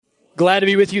Glad to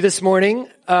be with you this morning.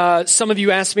 Some of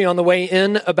you asked me on the way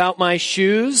in about my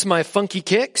shoes, my funky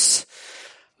kicks.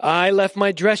 I left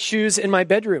my dress shoes in my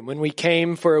bedroom when we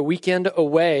came for a weekend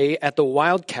away at the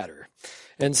Wildcatter.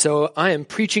 And so I am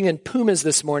preaching in Pumas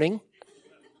this morning.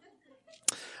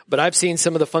 But I've seen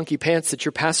some of the funky pants that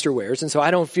your pastor wears, and so I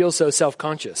don't feel so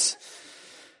self-conscious.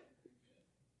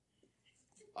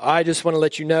 I just want to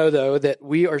let you know, though, that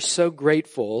we are so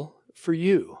grateful for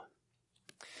you.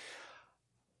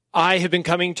 I have been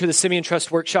coming to the Simeon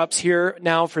Trust workshops here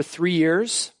now for 3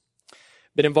 years.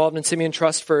 Been involved in Simeon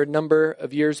Trust for a number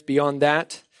of years beyond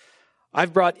that.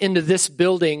 I've brought into this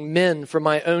building men from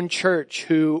my own church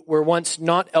who were once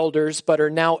not elders, but are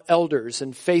now elders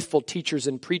and faithful teachers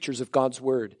and preachers of God's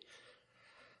word.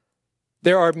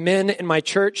 There are men in my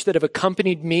church that have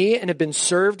accompanied me and have been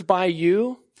served by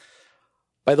you,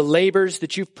 by the labors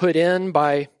that you've put in,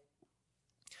 by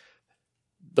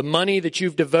the money that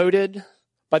you've devoted,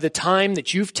 by the time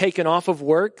that you've taken off of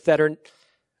work, that are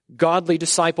godly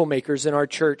disciple makers in our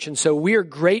church. And so we are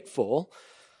grateful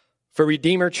for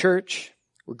Redeemer Church.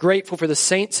 We're grateful for the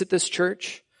saints at this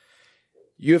church.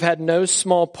 You have had no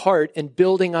small part in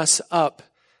building us up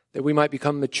that we might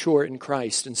become mature in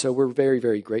Christ. And so we're very,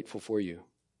 very grateful for you.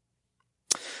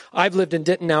 I've lived in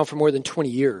Denton now for more than 20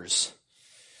 years.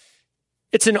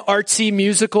 It's an artsy,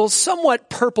 musical, somewhat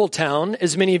purple town,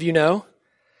 as many of you know.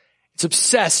 It's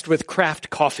obsessed with craft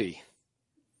coffee.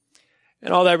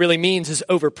 And all that really means is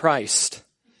overpriced.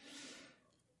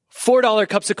 $4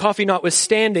 cups of coffee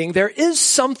notwithstanding, there is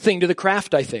something to the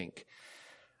craft, I think.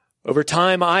 Over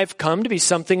time, I've come to be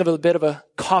something of a bit of a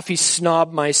coffee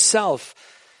snob myself.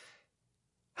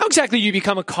 How exactly do you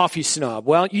become a coffee snob?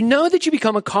 Well, you know that you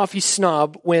become a coffee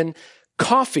snob when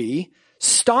coffee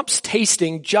stops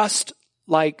tasting just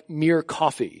like mere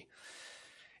coffee.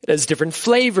 It has different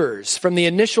flavors from the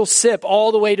initial sip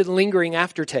all the way to the lingering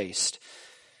aftertaste.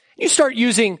 You start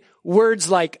using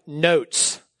words like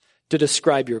notes to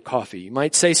describe your coffee. You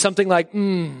might say something like,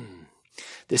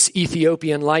 this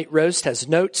Ethiopian light roast has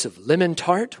notes of lemon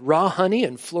tart, raw honey,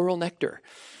 and floral nectar.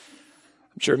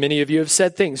 I'm sure many of you have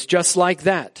said things just like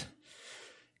that.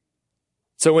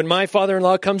 So when my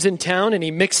father-in-law comes in town and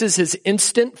he mixes his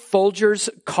instant Folgers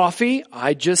coffee,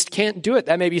 I just can't do it.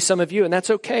 That may be some of you, and that's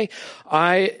okay.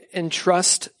 I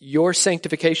entrust your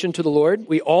sanctification to the Lord.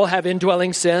 We all have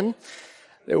indwelling sin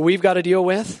that we've got to deal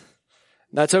with.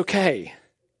 That's okay.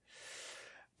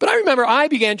 But I remember I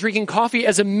began drinking coffee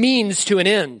as a means to an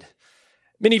end.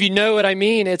 Many of you know what I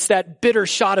mean. It's that bitter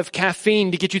shot of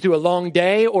caffeine to get you through a long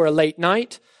day or a late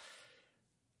night.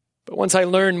 But once I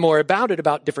learned more about it,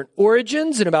 about different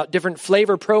origins and about different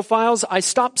flavor profiles, I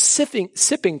stopped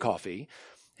sipping coffee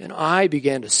and I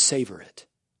began to savor it.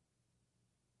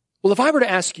 Well, if I were to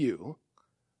ask you,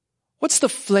 what's the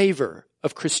flavor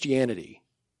of Christianity?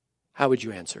 How would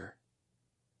you answer?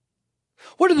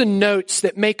 What are the notes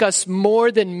that make us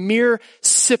more than mere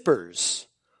sippers,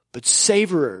 but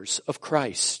savorers of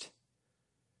Christ?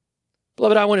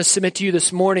 Beloved, I want to submit to you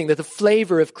this morning that the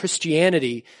flavor of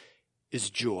Christianity is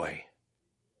joy.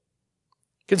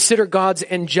 Consider God's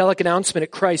angelic announcement at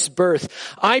Christ's birth.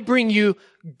 I bring you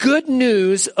good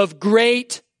news of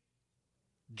great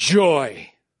joy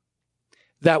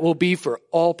that will be for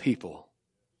all people.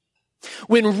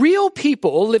 When real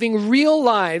people living real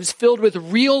lives filled with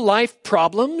real life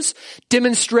problems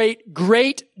demonstrate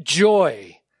great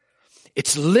joy,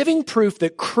 it's living proof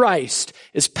that Christ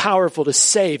is powerful to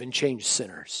save and change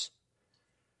sinners.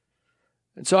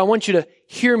 And so I want you to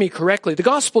hear me correctly. The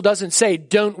gospel doesn't say,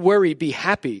 don't worry, be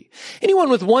happy. Anyone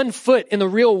with one foot in the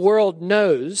real world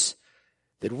knows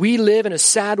that we live in a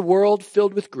sad world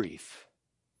filled with grief,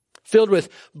 filled with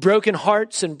broken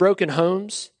hearts and broken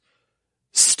homes,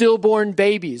 stillborn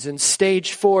babies and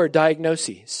stage 4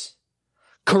 diagnoses,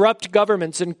 corrupt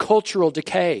governments and cultural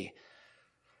decay.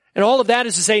 And all of that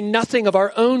is to say nothing of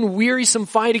our own wearisome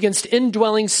fight against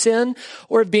indwelling sin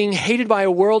or of being hated by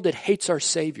a world that hates our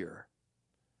Savior.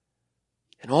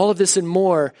 And all of this and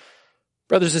more,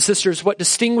 brothers and sisters, what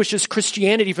distinguishes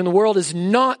Christianity from the world is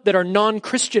not that our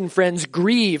non-Christian friends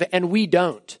grieve and we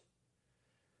don't.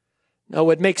 No,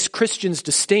 what makes Christians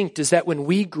distinct is that when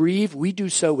we grieve, we do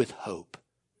so with hope.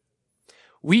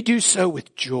 We do so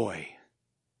with joy.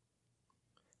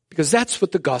 Because that's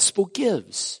what the gospel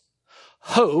gives.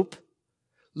 Hope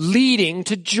leading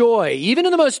to joy, even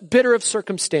in the most bitter of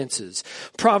circumstances.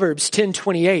 Proverbs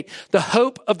 10:28, the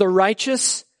hope of the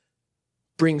righteous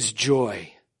brings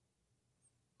joy.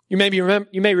 You may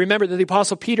remember that the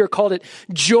Apostle Peter called it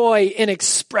joy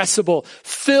inexpressible,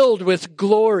 filled with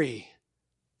glory.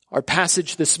 Our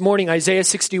passage this morning, Isaiah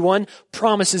 61,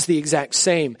 promises the exact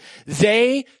same.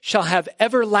 They shall have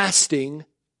everlasting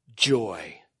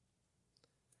joy.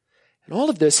 And all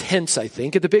of this hints, I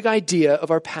think, at the big idea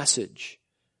of our passage.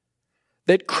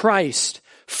 That Christ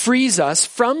frees us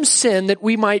from sin that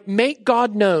we might make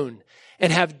God known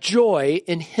and have joy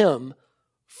in Him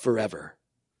forever.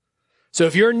 So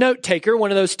if you're a note taker,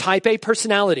 one of those type A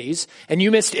personalities, and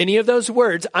you missed any of those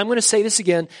words, I'm going to say this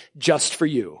again just for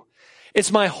you.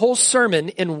 It's my whole sermon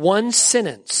in one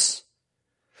sentence.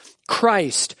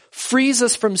 Christ frees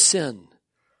us from sin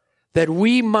that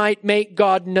we might make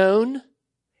God known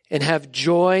and have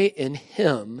joy in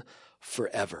Him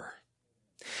forever.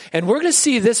 And we're going to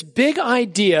see this big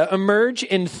idea emerge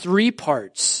in three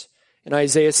parts in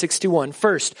Isaiah 61.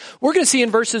 First, we're going to see in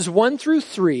verses 1 through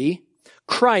 3,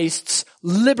 Christ's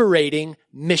liberating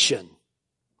mission.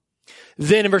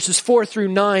 Then in verses 4 through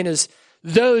 9, as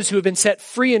those who have been set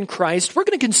free in Christ, we're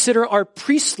going to consider our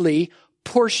priestly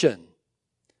portion.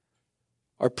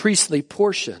 Our priestly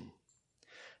portion.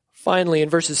 Finally, in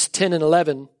verses 10 and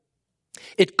 11,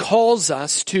 it calls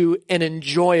us to an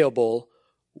enjoyable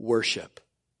worship.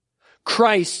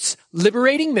 Christ's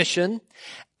liberating mission,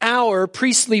 our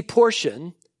priestly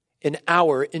portion, and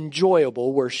our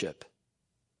enjoyable worship.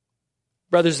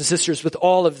 Brothers and sisters, with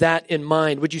all of that in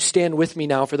mind, would you stand with me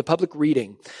now for the public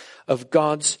reading of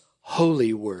God's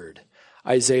holy word,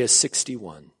 Isaiah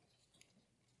 61.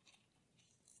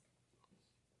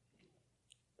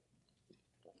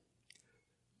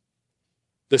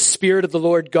 The Spirit of the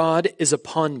Lord God is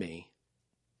upon me,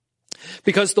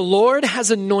 because the Lord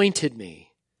has anointed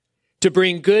me to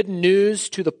bring good news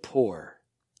to the poor.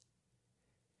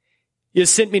 He has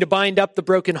sent me to bind up the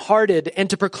brokenhearted and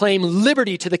to proclaim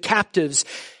liberty to the captives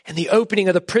and the opening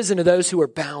of the prison of those who are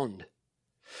bound.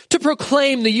 To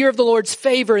proclaim the year of the Lord's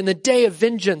favor and the day of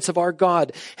vengeance of our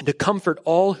God, and to comfort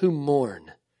all who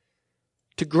mourn.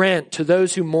 To grant to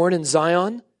those who mourn in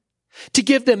Zion, to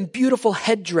give them beautiful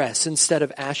headdress instead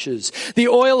of ashes, the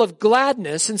oil of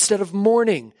gladness instead of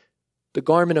mourning, the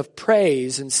garment of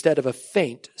praise instead of a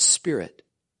faint spirit,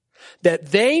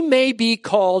 that they may be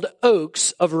called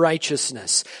oaks of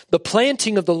righteousness, the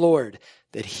planting of the Lord,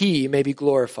 that He may be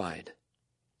glorified.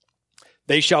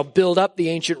 They shall build up the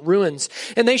ancient ruins,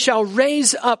 and they shall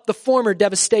raise up the former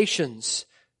devastations.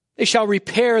 They shall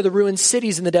repair the ruined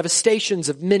cities and the devastations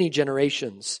of many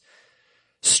generations.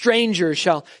 Strangers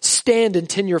shall stand and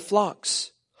tend your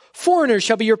flocks. Foreigners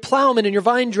shall be your plowmen and your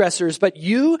vine dressers, but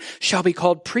you shall be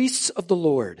called priests of the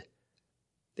Lord.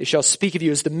 They shall speak of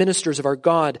you as the ministers of our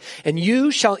God, and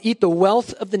you shall eat the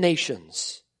wealth of the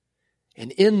nations,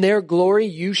 and in their glory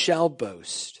you shall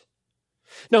boast.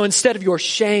 No, instead of your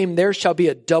shame, there shall be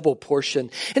a double portion.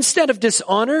 Instead of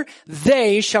dishonor,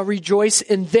 they shall rejoice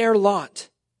in their lot.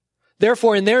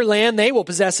 Therefore, in their land, they will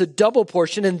possess a double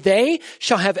portion, and they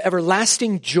shall have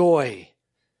everlasting joy.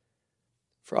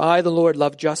 For I, the Lord,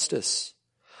 love justice.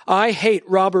 I hate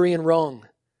robbery and wrong.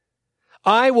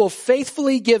 I will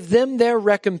faithfully give them their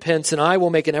recompense, and I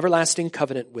will make an everlasting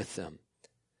covenant with them.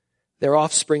 Their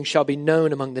offspring shall be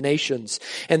known among the nations,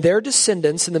 and their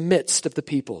descendants in the midst of the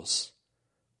peoples.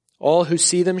 All who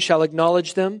see them shall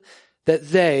acknowledge them, that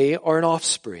they are an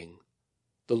offspring.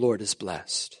 The Lord is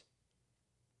blessed.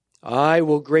 I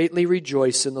will greatly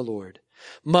rejoice in the Lord.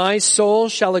 My soul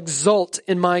shall exult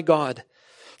in my God.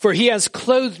 For He has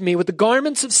clothed me with the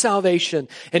garments of salvation,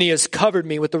 and He has covered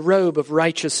me with the robe of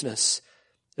righteousness.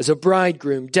 As a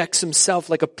bridegroom decks himself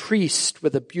like a priest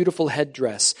with a beautiful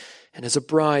headdress, and as a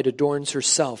bride adorns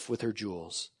herself with her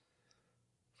jewels.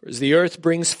 For as the earth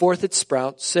brings forth its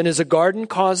sprouts, and as a garden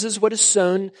causes what is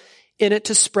sown in it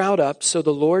to sprout up, so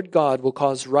the Lord God will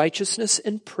cause righteousness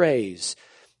and praise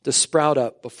to sprout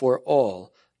up before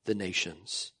all the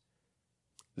nations.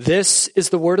 This is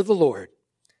the word of the Lord.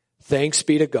 Thanks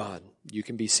be to God. You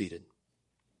can be seated.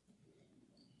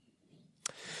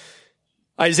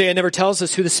 Isaiah never tells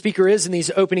us who the speaker is in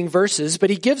these opening verses, but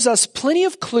he gives us plenty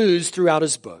of clues throughout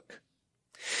his book.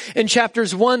 In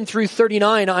chapters 1 through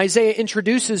 39, Isaiah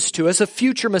introduces to us a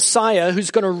future Messiah who's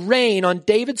going to reign on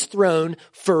David's throne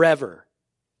forever.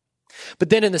 But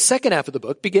then in the second half of the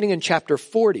book, beginning in chapter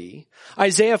 40,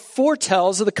 Isaiah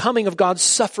foretells of the coming of God's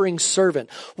suffering servant,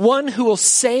 one who will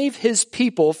save His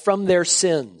people from their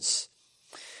sins.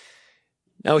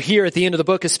 Now here at the end of the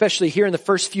book, especially here in the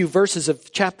first few verses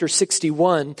of chapter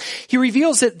 61, he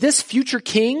reveals that this future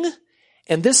king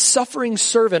and this suffering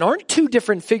servant aren't two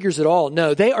different figures at all.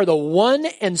 No, they are the one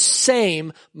and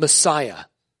same Messiah.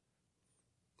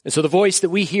 And so the voice that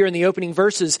we hear in the opening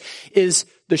verses is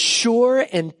the sure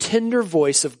and tender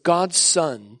voice of God's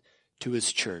Son to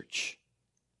His church.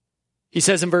 He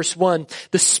says in verse 1,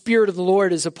 "The Spirit of the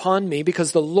Lord is upon me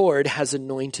because the Lord has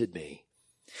anointed me.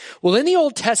 Well, in the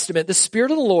Old Testament, the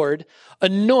Spirit of the Lord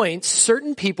anoints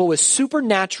certain people with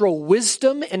supernatural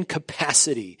wisdom and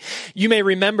capacity. You may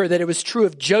remember that it was true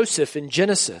of Joseph in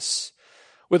Genesis,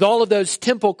 with all of those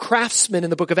temple craftsmen in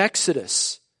the book of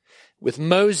Exodus, with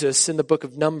Moses in the book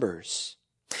of Numbers.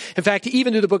 In fact,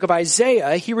 even through the book of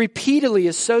Isaiah, he repeatedly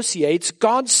associates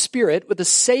God's Spirit with the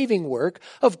saving work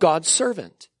of God's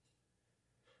servant.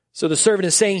 So the servant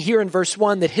is saying here in verse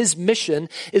 1 that his mission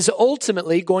is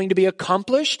ultimately going to be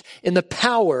accomplished in the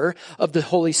power of the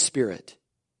Holy Spirit.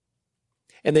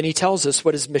 And then he tells us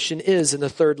what his mission is in the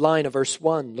third line of verse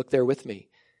 1. Look there with me.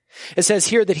 It says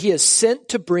here that he is sent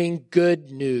to bring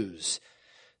good news.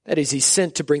 That is, he's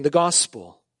sent to bring the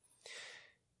gospel.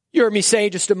 You heard me say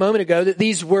just a moment ago that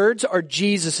these words are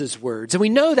Jesus' words. And we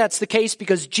know that's the case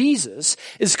because Jesus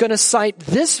is going to cite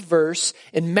this verse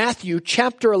in Matthew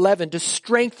chapter 11 to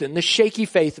strengthen the shaky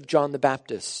faith of John the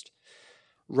Baptist.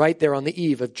 Right there on the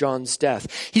eve of John's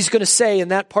death. He's going to say in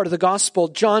that part of the gospel,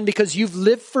 John, because you've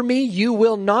lived for me, you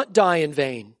will not die in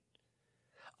vain.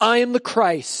 I am the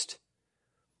Christ.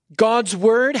 God's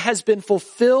word has been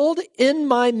fulfilled in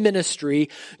my ministry.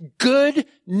 Good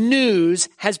news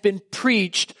has been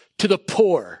preached to the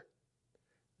poor.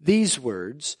 These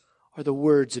words are the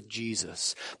words of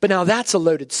Jesus. But now that's a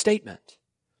loaded statement.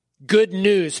 Good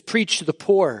news preached to the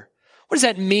poor. What does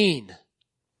that mean?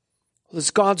 Well,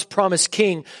 as God's promised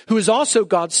king, who is also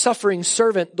God's suffering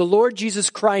servant, the Lord Jesus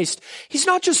Christ, he's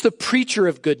not just the preacher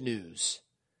of good news.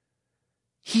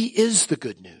 He is the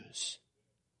good news.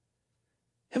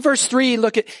 In verse 3,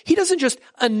 he doesn't just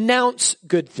announce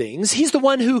good things. He's the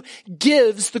one who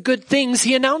gives the good things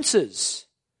he announces.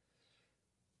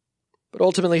 But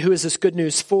ultimately, who is this good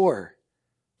news for?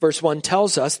 Verse 1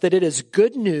 tells us that it is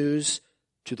good news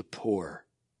to the poor.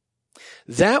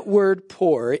 That word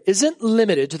poor isn't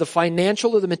limited to the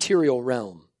financial or the material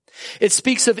realm. It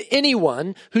speaks of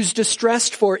anyone who's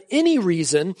distressed for any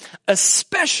reason,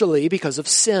 especially because of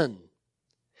sin,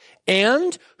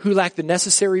 and who lack the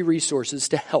necessary resources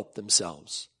to help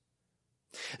themselves.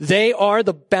 They are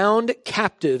the bound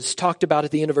captives talked about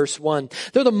at the end of verse 1.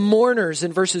 They're the mourners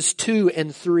in verses 2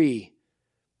 and 3.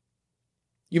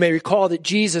 You may recall that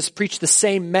Jesus preached the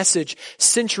same message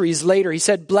centuries later. He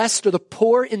said, "Blessed are the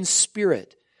poor in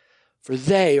spirit, for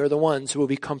they are the ones who will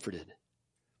be comforted."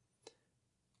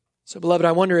 So, beloved,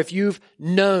 I wonder if you've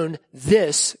known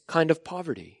this kind of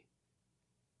poverty.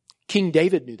 King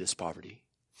David knew this poverty.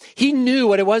 He knew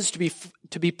what it was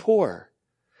to be poor.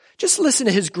 Just listen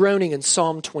to his groaning in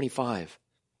Psalm 25.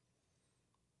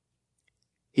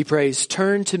 He prays,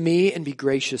 "Turn to me and be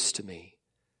gracious to me,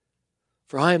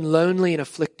 for I am lonely and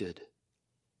afflicted.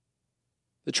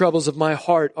 The troubles of my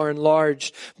heart are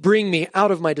enlarged. Bring me out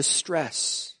of my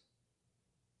distress.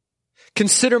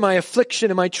 Consider my affliction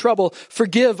and my trouble.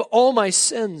 Forgive all my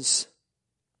sins.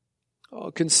 Oh,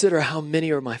 consider how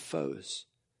many are my foes,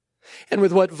 and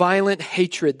with what violent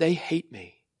hatred they hate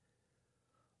me.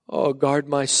 Oh, guard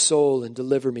my soul and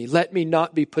deliver me. Let me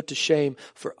not be put to shame,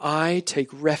 for I take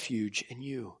refuge in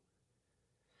you.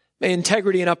 May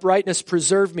integrity and uprightness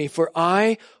preserve me, for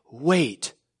I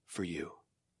wait for you."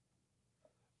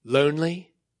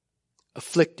 Lonely,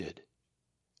 afflicted,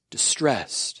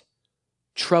 distressed,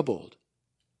 troubled,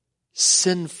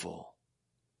 sinful,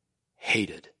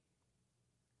 hated.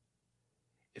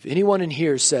 If anyone in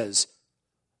here says,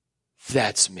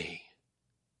 "That's me,"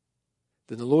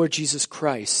 then the Lord Jesus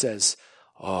Christ says,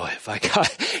 "Oh, if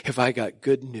I got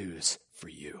good news for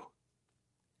you."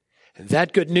 And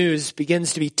that good news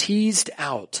begins to be teased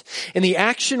out in the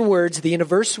action words at the end of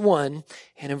verse 1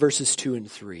 and in verses 2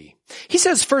 and 3. He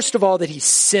says, first of all, that he's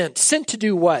sent. Sent to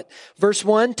do what? Verse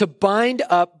 1, to bind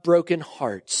up broken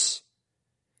hearts.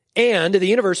 And at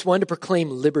the end of verse 1, to proclaim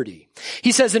liberty.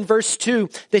 He says in verse 2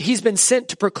 that he's been sent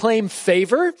to proclaim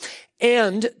favor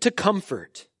and to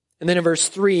comfort. And then in verse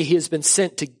 3, he has been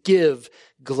sent to give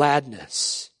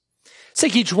gladness. Let's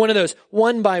take each one of those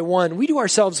one by one. We do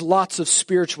ourselves lots of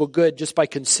spiritual good just by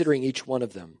considering each one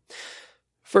of them.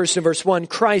 First, in verse 1,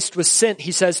 Christ was sent,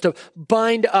 he says, to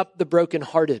bind up the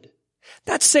brokenhearted.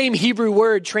 That same Hebrew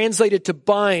word translated to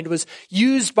bind was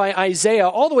used by Isaiah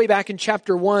all the way back in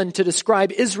chapter 1 to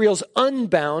describe Israel's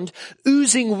unbound,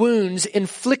 oozing wounds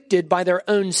inflicted by their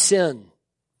own sin.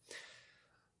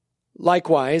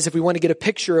 Likewise, if we want to get a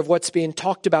picture of what's being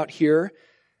talked about here,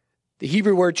 the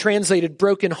Hebrew word translated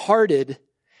brokenhearted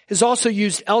is also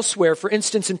used elsewhere, for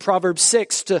instance in Proverbs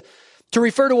 6, to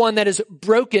refer to one that is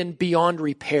broken beyond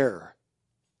repair.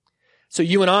 So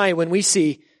you and I, when we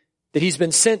see that he's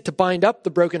been sent to bind up the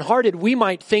brokenhearted, we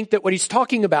might think that what he's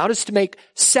talking about is to make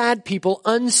sad people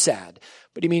unsad.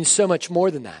 But he means so much more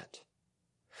than that.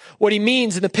 What he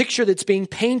means in the picture that's being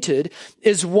painted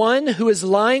is one who is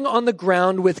lying on the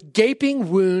ground with gaping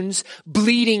wounds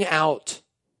bleeding out.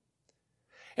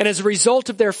 And as a result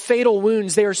of their fatal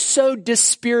wounds, they are so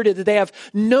dispirited that they have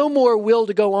no more will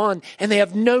to go on, and they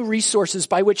have no resources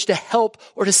by which to help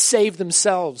or to save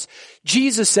themselves.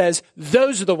 Jesus says,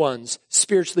 those are the ones,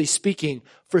 spiritually speaking,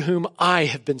 for whom I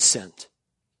have been sent.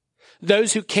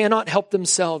 Those who cannot help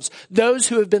themselves, those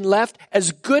who have been left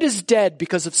as good as dead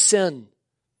because of sin.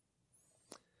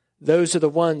 Those are the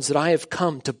ones that I have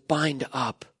come to bind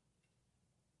up.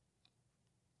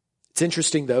 It's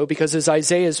interesting, though, because as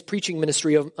Isaiah's preaching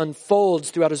ministry unfolds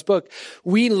throughout his book,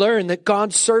 we learn that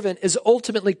God's servant is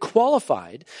ultimately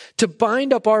qualified to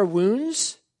bind up our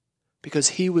wounds because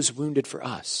he was wounded for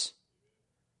us.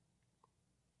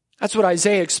 That's what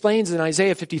Isaiah explains in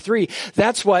Isaiah 53.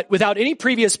 That's what, without any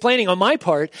previous planning on my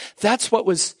part, that's what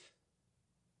was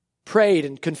prayed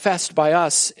and confessed by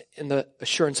us in the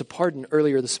assurance of pardon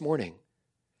earlier this morning.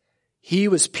 He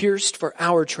was pierced for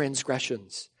our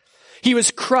transgressions. He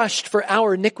was crushed for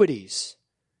our iniquities.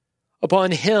 Upon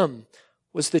him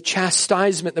was the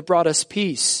chastisement that brought us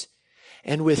peace.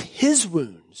 And with his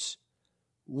wounds,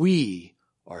 we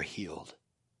are healed.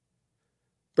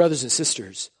 Brothers and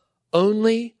sisters,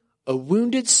 only a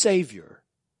wounded Savior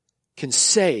can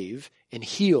save and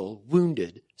heal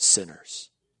wounded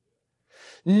sinners.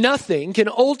 Nothing can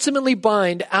ultimately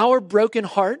bind our broken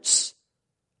hearts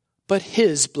but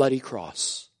his bloody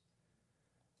cross.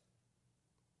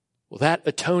 Well, that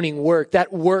atoning work,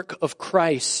 that work of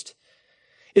Christ,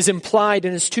 is implied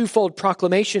in his twofold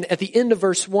proclamation at the end of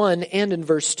verse 1 and in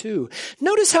verse 2.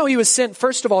 Notice how he was sent,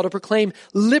 first of all, to proclaim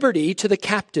liberty to the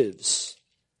captives.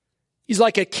 He's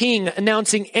like a king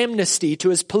announcing amnesty to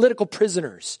his political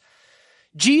prisoners.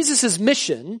 Jesus'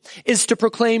 mission is to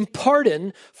proclaim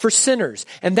pardon for sinners.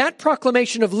 And that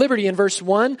proclamation of liberty in verse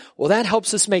 1, well, that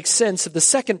helps us make sense of the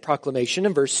second proclamation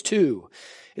in verse 2.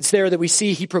 It's there that we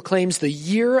see he proclaims the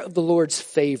year of the Lord's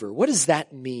favor. What does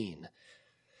that mean?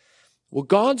 Well,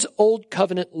 God's old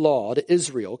covenant law to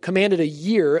Israel commanded a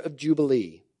year of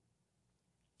Jubilee.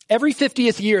 Every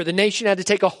 50th year, the nation had to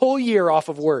take a whole year off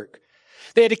of work.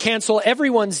 They had to cancel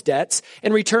everyone's debts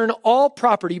and return all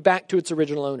property back to its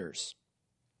original owners.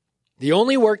 The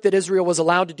only work that Israel was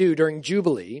allowed to do during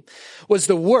Jubilee was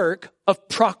the work of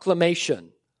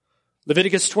proclamation.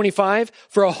 Leviticus 25,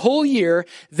 for a whole year,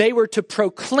 they were to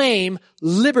proclaim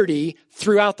liberty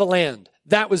throughout the land.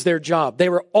 That was their job. They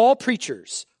were all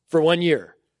preachers for 1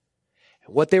 year.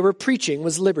 And what they were preaching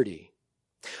was liberty.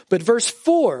 But verse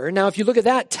 4, now if you look at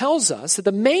that, tells us that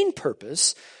the main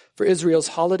purpose for Israel's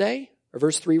holiday, or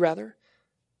verse 3 rather,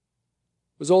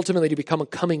 was ultimately to become a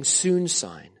coming soon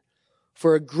sign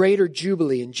for a greater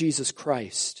jubilee in Jesus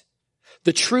Christ.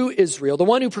 The true Israel, the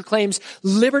one who proclaims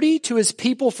liberty to his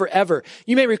people forever.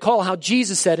 You may recall how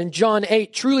Jesus said in John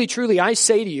 8, truly, truly, I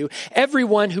say to you,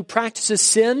 everyone who practices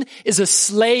sin is a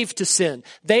slave to sin.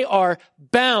 They are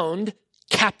bound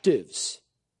captives.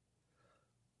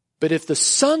 But if the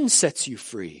Son sets you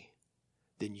free,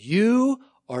 then you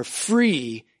are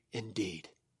free indeed.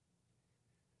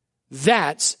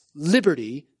 That's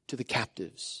liberty to the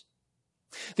captives.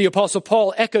 The Apostle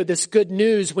Paul echoed this good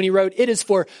news when he wrote, it is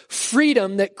for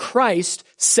freedom that Christ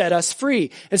set us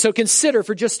free. And so consider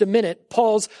for just a minute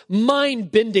Paul's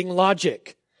mind-bending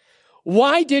logic.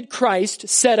 Why did Christ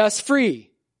set us free?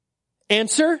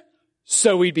 Answer,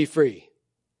 so we'd be free.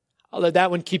 I'll let that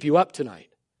one keep you up tonight.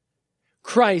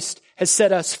 Christ has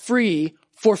set us free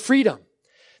for freedom.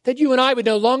 That you and I would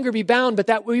no longer be bound, but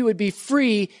that we would be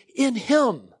free in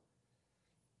him.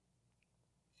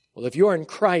 Well, if you're in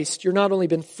Christ, you're not only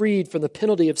been freed from the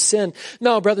penalty of sin.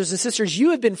 No, brothers and sisters,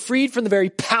 you have been freed from the very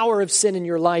power of sin in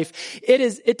your life.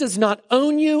 It does not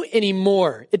own you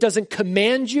anymore. It doesn't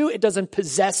command you. It doesn't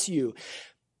possess you.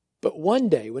 But one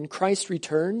day when Christ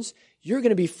returns, you're going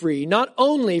to be free, not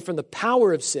only from the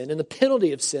power of sin and the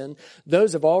penalty of sin.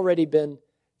 Those have already been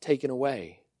taken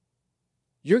away.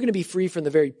 You're going to be free from the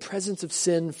very presence of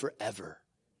sin forever.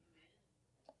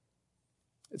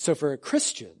 And so for a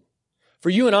Christian, for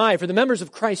you and I, for the members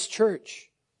of Christ's church,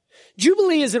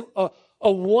 Jubilee isn't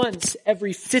a once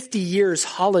every 50 years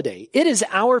holiday. It is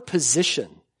our position.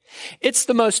 It's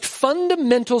the most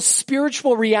fundamental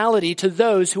spiritual reality to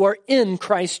those who are in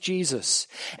Christ Jesus.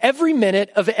 Every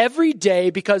minute of every day,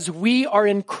 because we are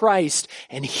in Christ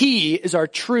and he is our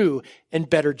true and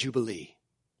better Jubilee.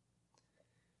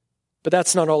 But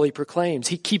that's not all he proclaims.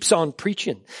 He keeps on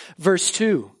preaching. Verse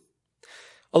 2.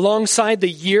 Alongside the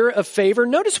year of favor,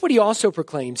 notice what he also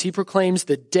proclaims. He proclaims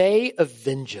the day of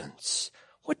vengeance.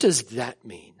 What does that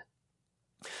mean?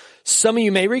 Some of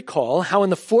you may recall how in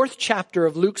the 4th chapter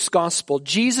of Luke's gospel,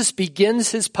 Jesus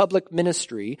begins his public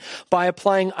ministry by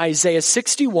applying Isaiah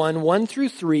 61, 1 through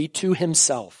 3 to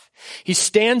himself. He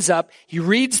stands up, he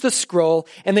reads the scroll,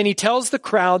 and then he tells the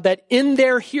crowd that in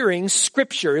their hearing,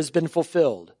 Scripture has been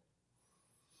fulfilled.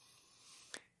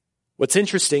 What's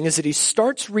interesting is that he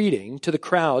starts reading to the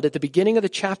crowd at the beginning of the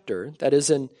chapter, that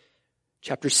is in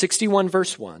chapter 61,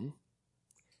 verse 1,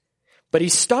 but he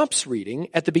stops reading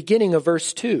at the beginning of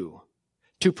verse 2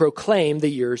 to proclaim the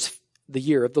year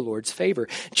of the Lord's favor.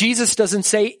 Jesus doesn't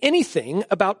say anything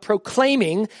about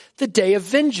proclaiming the day of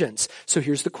vengeance. So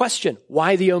here's the question.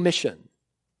 Why the omission?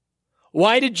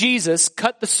 Why did Jesus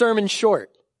cut the sermon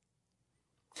short?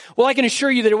 Well, I can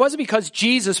assure you that it wasn't because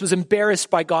Jesus was embarrassed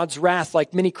by God's wrath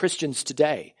like many Christians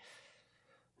today.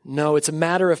 No, it's a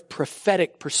matter of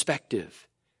prophetic perspective.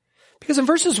 Because in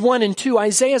verses 1 and 2,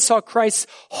 Isaiah saw Christ's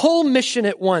whole mission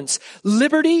at once,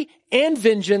 liberty and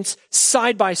vengeance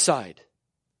side by side.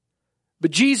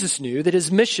 But Jesus knew that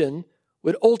his mission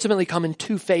would ultimately come in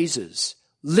 2 phases,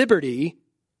 liberty,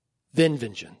 then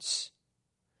vengeance.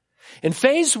 In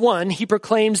phase 1, he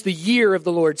proclaims the year of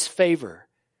the Lord's favor.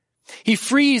 He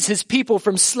frees his people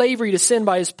from slavery to sin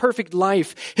by his perfect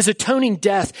life, his atoning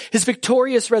death, his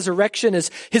victorious resurrection,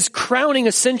 his crowning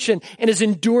ascension, and his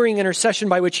enduring intercession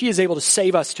by which he is able to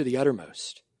save us to the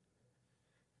uttermost.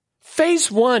 Phase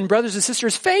 1, brothers and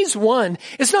sisters, phase 1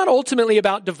 is not ultimately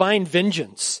about divine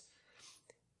vengeance.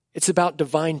 It's about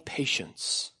divine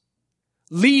patience,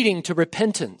 leading to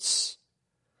repentance.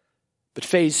 But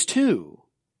phase 2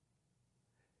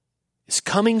 is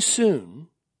coming soon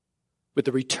with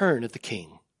the return of the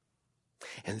King.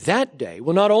 And that day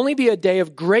will not only be a day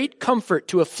of great comfort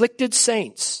to afflicted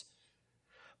saints,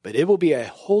 but it will be a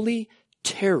holy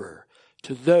terror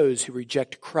to those who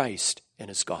reject Christ and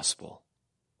his gospel.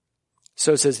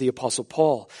 So says the Apostle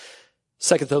Paul,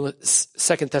 2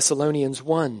 Thessalonians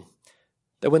 1,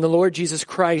 that when the Lord Jesus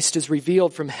Christ is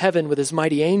revealed from heaven with his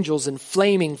mighty angels in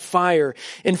flaming fire,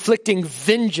 inflicting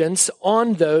vengeance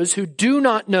on those who do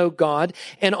not know God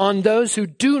and on those who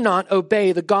do not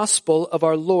obey the gospel of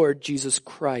our Lord Jesus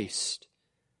Christ.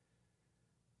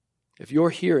 If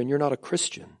you're here and you're not a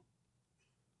Christian,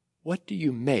 what do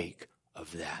you make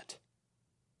of that?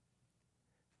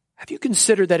 Have you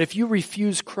considered that if you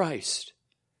refuse Christ,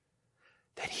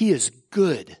 that he is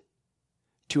good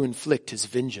to inflict his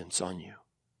vengeance on you?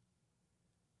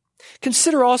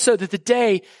 Consider also that the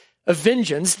day of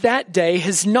vengeance, that day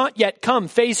has not yet come.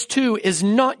 Phase 2 is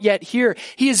not yet here.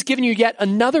 He has given you yet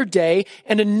another day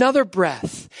and another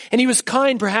breath. And he was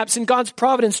kind, perhaps, in God's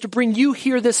providence to bring you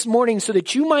here this morning so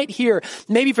that you might hear,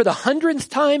 maybe for the 100th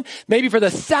time, maybe for the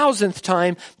 1,000th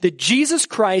time, that Jesus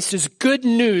Christ is good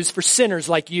news for sinners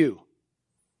like you.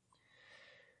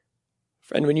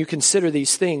 Friend, when you consider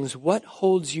these things, what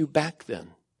holds you back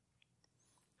then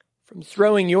from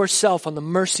throwing yourself on the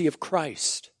mercy of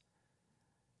Christ?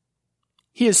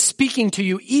 He is speaking to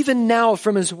you even now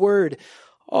from his word.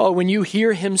 Oh, when you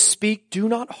hear him speak, do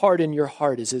not harden your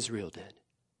heart as Israel did.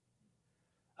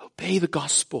 Obey the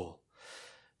gospel.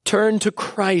 Turn to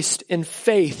Christ in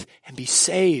faith and be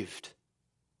saved.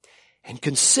 And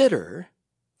consider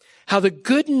how the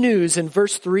good news in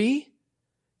verse 3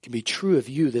 can be true of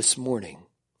you this morning.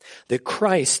 That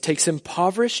Christ takes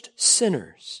impoverished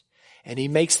sinners and he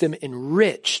makes them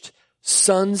enriched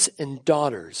sons and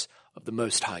daughters of the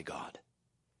Most High God.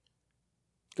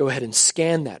 Go ahead and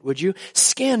scan that, would you?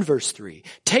 Scan verse 3.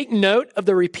 Take note of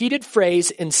the repeated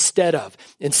phrase instead of.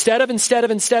 Instead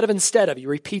of. He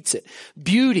repeats it.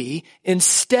 Beauty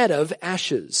instead of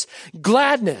ashes.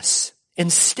 Gladness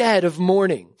instead of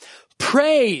mourning.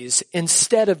 Praise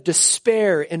instead of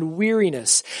despair and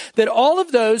weariness. That all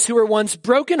of those who were once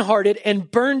brokenhearted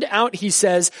and burned out, he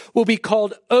says, will be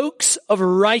called oaks of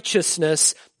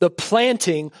righteousness, the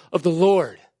planting of the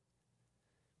Lord.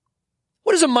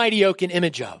 What is a mighty oak an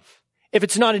image of? If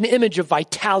it's not an image of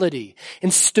vitality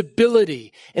and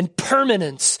stability and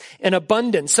permanence and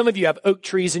abundance. Some of you have oak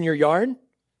trees in your yard.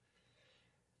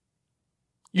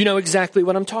 You know exactly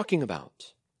what I'm talking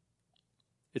about.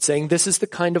 It's saying this is the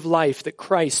kind of life that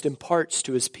Christ imparts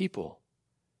to his people.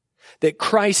 That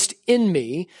Christ in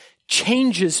me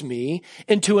changes me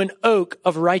into an oak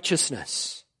of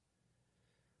righteousness.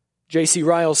 J.C.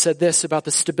 Ryle said this about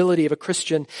the stability of a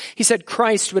Christian. He said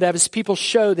Christ would have his people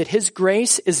show that his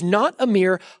grace is not a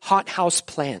mere hothouse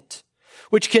plant,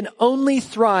 which can only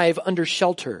thrive under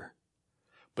shelter,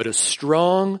 but a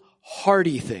strong,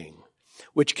 hardy thing,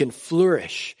 which can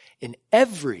flourish in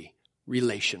every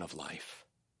relation of life.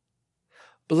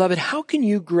 Beloved, how can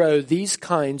you grow these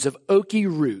kinds of oaky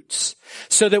roots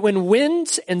so that when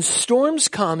winds and storms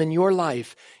come in your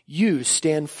life, you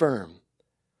stand firm?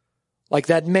 Like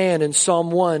that man in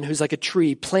Psalm 1 who's like a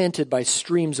tree planted by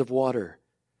streams of water.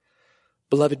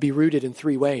 Beloved, be rooted in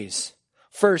 3 ways.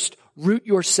 First, root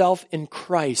yourself in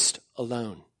Christ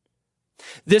alone.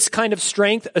 This kind of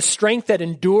strength, a strength that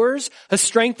endures, a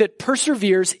strength that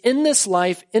perseveres in this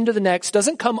life into the next,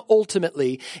 doesn't come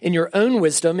ultimately in your own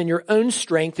wisdom, in your own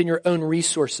strength, in your own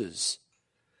resources.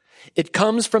 It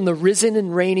comes from the risen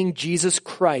and reigning Jesus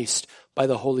Christ by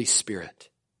the Holy Spirit.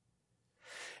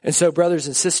 And so, brothers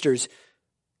and sisters,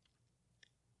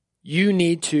 you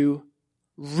need to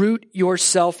root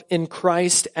yourself in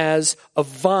Christ as a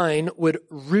vine would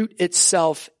root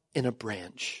itself in a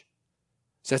branch.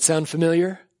 Does that sound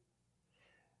familiar?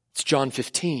 It's John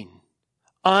 15.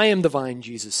 I am the vine,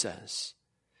 Jesus says.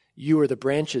 You are the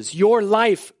branches. Your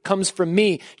life comes from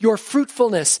me. Your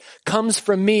fruitfulness comes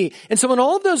from me. And so in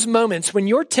all of those moments when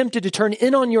you're tempted to turn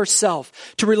in on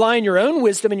yourself, to rely on your own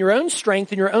wisdom and your own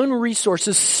strength and your own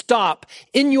resources, stop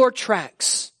in your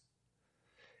tracks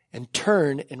and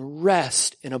turn and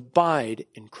rest and abide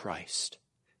in Christ.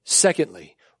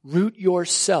 Secondly, root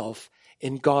yourself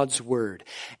in God's word.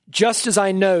 Just as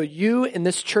I know you in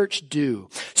this church do,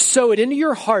 sow it into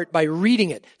your heart by reading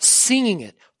it, singing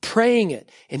it, praying it,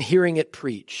 and hearing it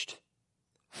preached.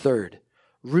 Third,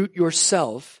 root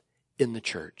yourself in the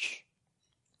church.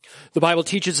 The Bible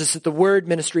teaches us that the word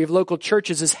ministry of local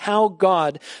churches is how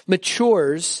God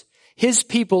matures his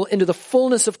people into the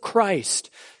fullness of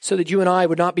Christ so that you and I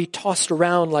would not be tossed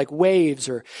around like waves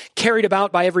or carried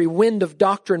about by every wind of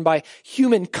doctrine, by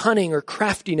human cunning or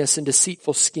craftiness and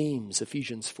deceitful schemes,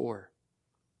 Ephesians 4.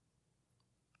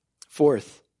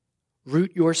 Fourth,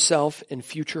 root yourself in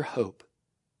future hope.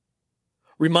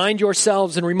 Remind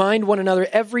yourselves and remind one another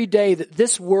every day that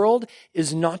this world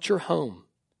is not your home.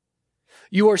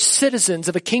 You are citizens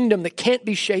of a kingdom that can't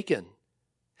be shaken.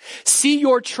 See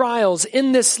your trials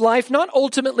in this life not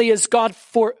ultimately as God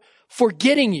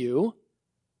forgetting you,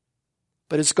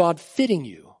 but as God fitting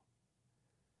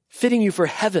you for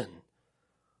heaven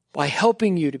by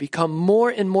helping you to become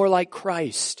more and more like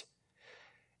Christ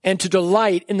and to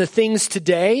delight in the things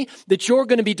today that you're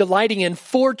going to be delighting in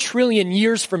 4 trillion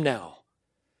years from now.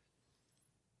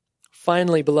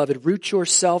 Finally, beloved, root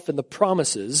yourself in the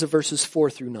promises of verses 4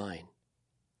 through 9.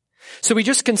 So we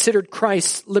just considered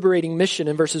Christ's liberating mission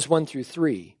in verses 1 through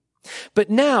 3. But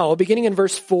now, beginning in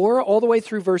verse 4 all the way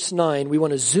through verse 9, we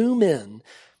want to zoom in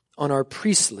on our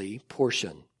priestly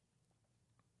portion.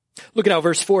 Look at how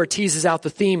verse 4 teases out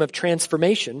the theme of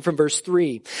transformation from verse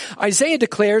 3. Isaiah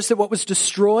declares that what was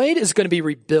destroyed is going to be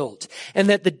rebuilt and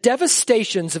that the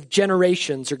devastations of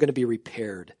generations are going to be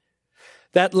repaired.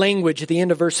 That language at the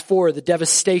end of verse 4, the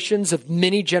devastations of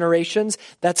many generations,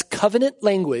 that's covenant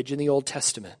language in the Old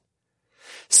Testament.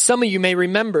 Some of you may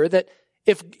remember that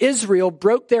if Israel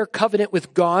broke their covenant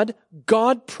with God,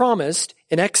 God promised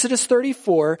in Exodus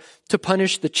 34 to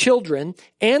punish the children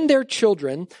and their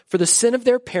children for the sin of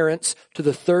their parents to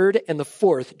the 3rd and the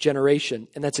 4th generation.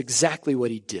 And that's exactly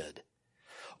what he did,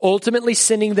 ultimately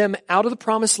sending them out of the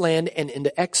promised land and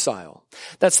into exile.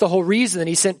 That's the whole reason that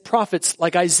he sent prophets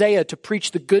like Isaiah to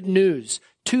preach the good news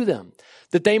to them,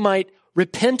 that they might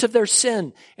repent of their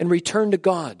sin and return to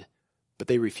God. But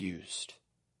they refused.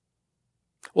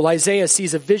 Well, Isaiah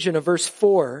sees a vision of verse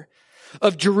 4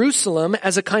 of Jerusalem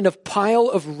as a kind of pile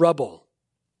of rubble.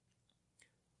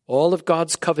 All of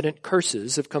God's covenant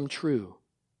curses have come true.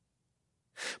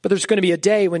 But there's going to be a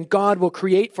day when God will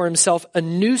create for himself a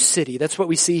new city. That's what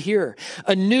we see here.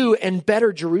 A new and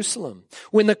better Jerusalem.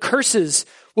 When the curses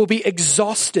will be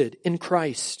exhausted in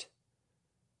Christ.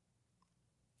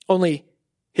 Only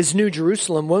his new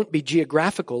Jerusalem won't be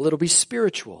geographical. It'll be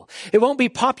spiritual. It won't be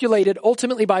populated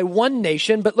ultimately by one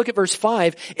nation, but look at verse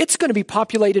 5. It's going to be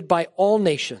populated by all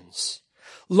nations.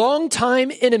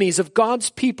 Longtime enemies of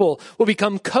God's people will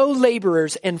become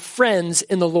co-laborers and friends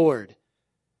in the Lord.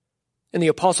 In the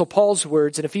Apostle Paul's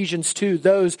words in Ephesians 2,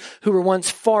 those who were once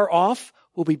far off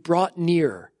will be brought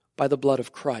near by the blood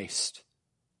of Christ.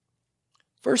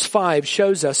 Verse 5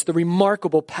 shows us the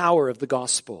remarkable power of the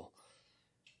gospel.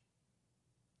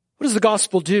 What does the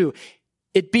gospel do?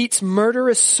 It beats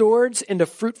murderous swords into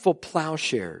fruitful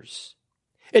plowshares.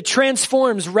 It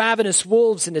transforms ravenous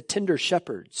wolves into tender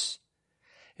shepherds.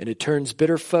 And it turns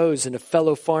bitter foes into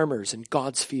fellow farmers in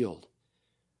God's field.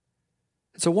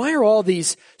 So why are all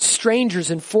these strangers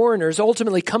and foreigners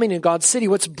ultimately coming in God's city?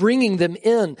 What's bringing them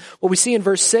in? Well, we see in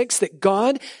verse 6 that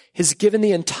God has given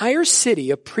the entire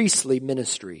city a priestly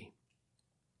ministry.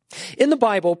 In the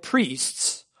Bible,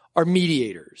 priests are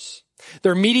mediators.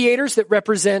 They're mediators that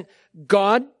represent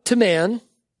God to man,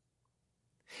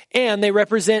 and they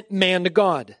represent man to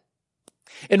God.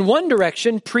 In one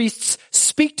direction, priests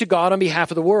speak to God on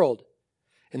behalf of the world.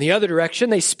 In the other direction,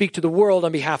 they speak to the world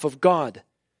on behalf of God.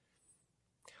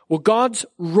 Well, God's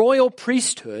royal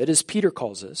priesthood, as Peter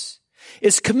calls us,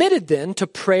 is committed then to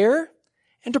prayer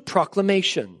and to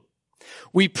proclamation.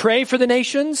 We pray for the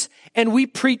nations and we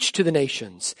preach to the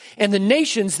nations. And the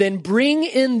nations then bring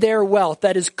in their wealth,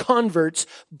 that is converts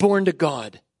born to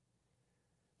God.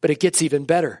 But it gets even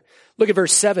better. Look at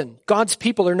verse 7. God's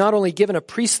people are not only given a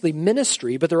priestly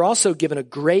ministry, but they're also given a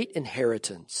great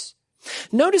inheritance.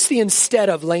 Notice the instead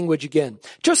of language again,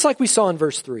 just like we saw in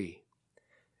verse 3.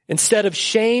 Instead of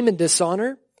shame and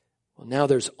dishonor, well, now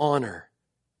there's honor.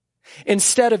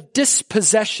 Instead of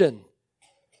dispossession,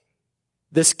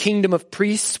 this kingdom of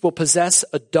priests will possess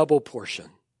a double portion.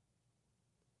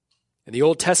 In the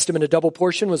Old Testament, a double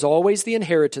portion was always the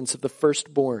inheritance of the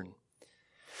firstborn.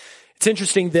 It's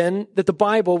interesting then that the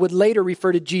Bible would later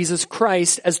refer to Jesus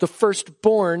Christ as the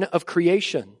firstborn of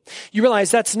creation. You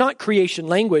realize that's not creation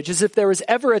language, as if there was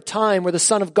ever a time where the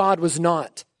Son of God was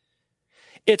not.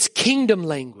 It's kingdom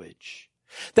language.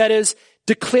 That is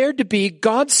declared to be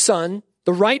God's Son,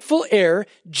 the rightful heir.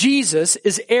 Jesus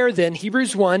is heir then,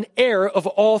 Hebrews 1, heir of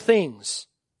all things.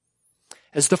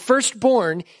 As the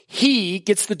firstborn, he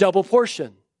gets the double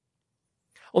portion.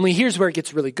 Only here's where it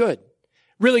gets really good.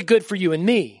 Really good for you and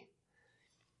me.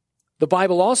 The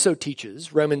Bible also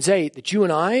teaches, Romans 8, that you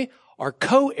and I are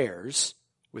co-heirs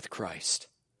with Christ.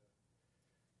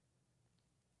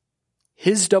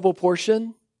 His double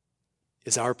portion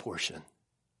is our portion.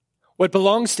 What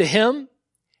belongs to him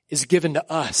is given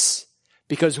to us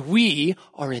because we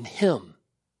are in him.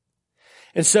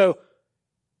 And so,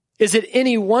 is it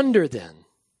any wonder then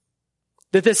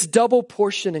that this double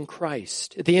portion in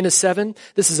Christ, at the end of 7,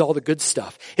 this is all the good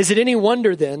stuff. Is it any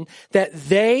wonder then that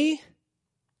they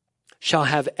shall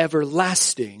have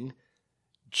everlasting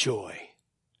joy?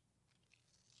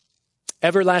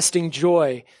 Everlasting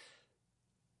joy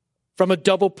from a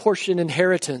double portion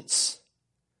inheritance.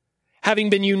 Having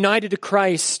been united to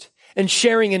Christ and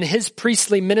sharing in his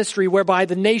priestly ministry whereby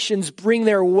the nations bring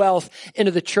their wealth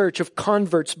into the church of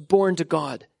converts born to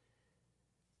God.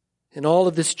 And all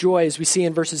of this joy, as we see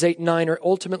in verses 8 and 9, are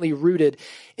ultimately rooted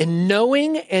in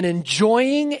knowing and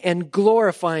enjoying and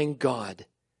glorifying God.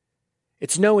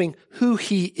 It's knowing who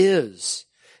he is.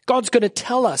 God's going to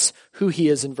tell us who he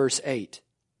is in verse 8.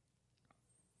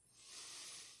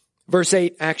 Verse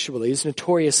 8 actually is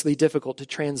notoriously difficult to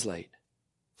translate.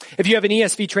 If you have an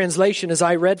ESV translation, as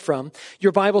I read from,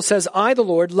 your Bible says, I, the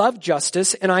Lord, love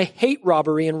justice and I hate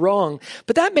robbery and wrong.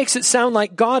 But that makes it sound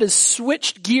like God has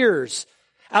switched gears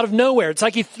out of nowhere. It's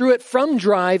like he threw it from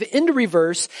drive into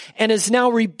reverse and is now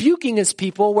rebuking his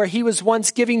people where he was once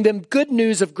giving them good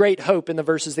news of great hope in the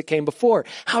verses that came before.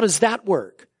 How does that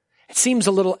work? It seems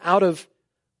a little out of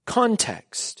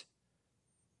context.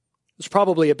 There's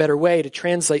probably a better way to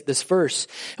translate this verse.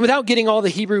 And without getting all the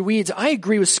Hebrew weeds, I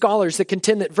agree with scholars that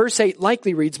contend that verse 8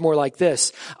 likely reads more like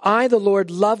this. I, the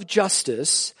Lord, love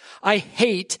justice. I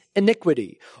hate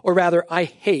iniquity. Or rather, I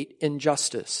hate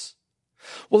injustice.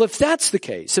 Well, if that's the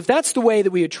case, if that's the way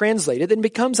that we would translate it, then it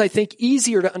becomes, I think,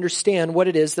 easier to understand what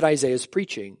it is that Isaiah is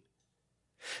preaching.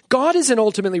 God isn't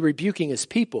ultimately rebuking his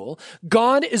people.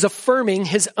 God is affirming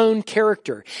his own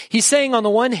character. He's saying on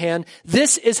the one hand,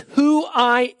 this is who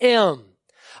I am.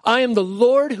 I am the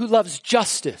Lord who loves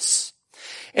justice.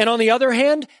 And on the other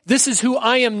hand, this is who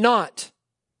I am not.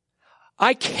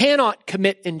 I cannot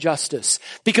commit injustice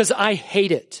because I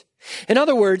hate it. In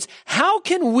other words, how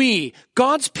can we,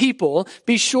 God's people,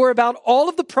 be sure about all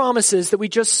of the promises that we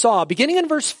just saw, beginning in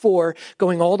verse 4,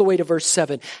 going all the way to verse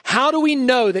 7? How do we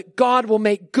know that God will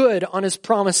make good on his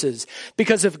promises?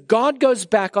 Because if God goes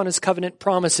back on his covenant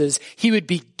promises, he would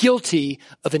be guilty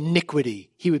of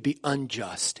iniquity. He would be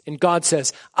unjust. And God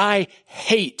says, I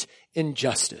hate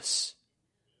injustice.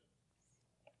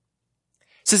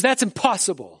 He says that's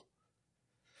impossible.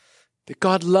 That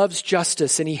God loves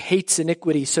justice and he hates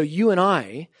iniquity. So you and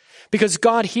I, because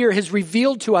God here has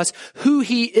revealed to us who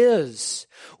he is,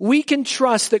 we can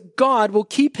trust that God will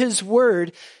keep his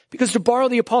word, because to borrow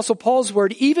the Apostle Paul's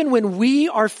word, even when we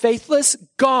are faithless,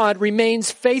 God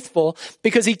remains faithful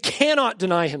because he cannot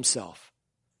deny himself.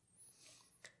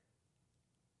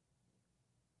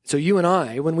 So you and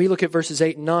I, when we look at verses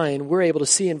 8 and 9, we're able to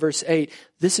see in verse 8,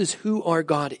 this is who our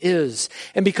God is.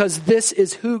 And because this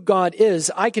is who God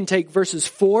is, I can take verses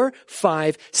 4,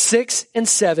 5, 6, and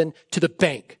 7 to the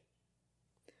bank.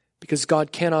 Because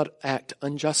God cannot act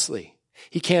unjustly.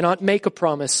 He cannot make a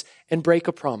promise and break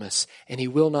a promise, and he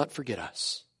will not forget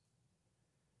us.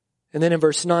 And then in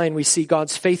verse 9, we see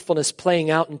God's faithfulness playing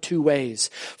out in two ways.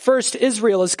 First,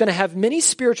 Israel is going to have many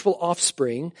spiritual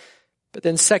offspring, but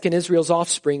then second, Israel's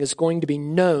offspring is going to be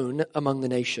known among the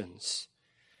nations.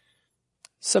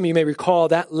 Some of you may recall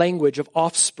that language of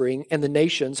offspring and the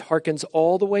nations harkens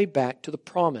all the way back to the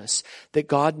promise that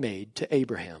God made to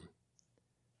Abraham.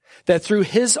 That through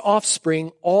his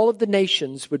offspring, all of the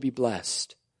nations would be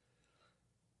blessed.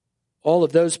 All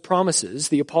of those promises,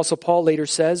 the Apostle Paul later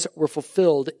says, were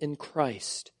fulfilled in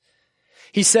Christ.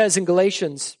 He says in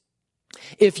Galatians,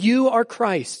 if you are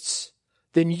Christ's,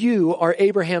 then you are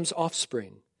Abraham's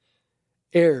offspring,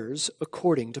 heirs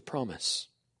according to promise.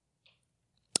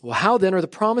 Well, how then are the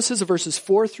promises of verses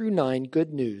 4 through 9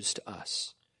 good news to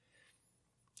us?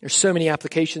 There's so many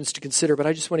applications to consider, but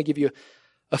I just want to give you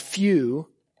a few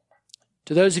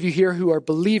to those of you here who are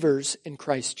believers in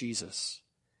Christ Jesus.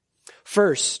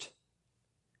 First,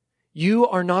 you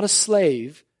are not a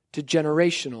slave to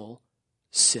generational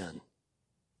sin.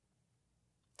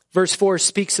 Verse 4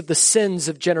 speaks of the sins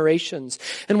of generations.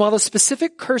 And while the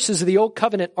specific curses of the Old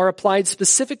Covenant are applied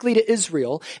specifically to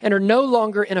Israel and are no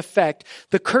longer in effect,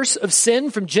 the curse of sin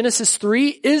from Genesis 3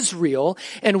 is real,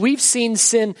 and we've seen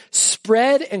sin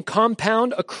spread and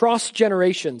compound across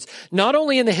generations, not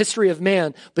only in the history of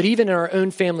man, but even in our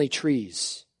own family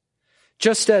trees.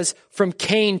 Just as from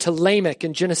Cain to Lamech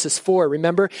in Genesis 4,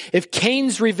 remember, if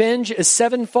Cain's revenge is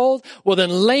sevenfold, well then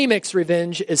Lamech's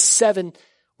revenge is 7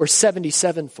 or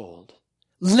 77-fold.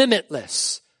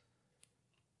 Limitless.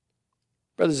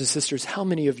 Brothers and sisters, how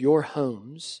many of your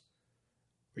homes,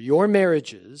 or your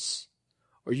marriages,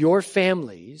 or your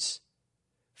families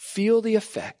feel the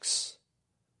effects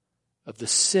of the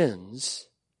sins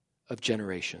of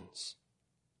generations?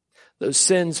 Those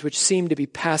sins which seem to be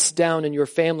passed down in your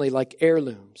family like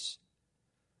heirlooms,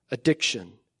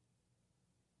 addiction,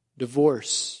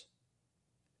 divorce,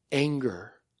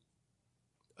 anger,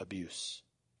 abuse.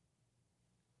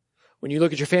 When you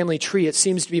look at your family tree, it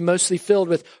seems to be mostly filled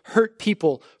with hurt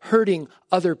people hurting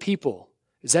other people.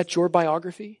 Is that your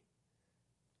biography?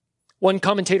 One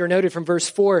commentator noted from verse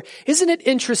 4, isn't it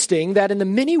interesting that in the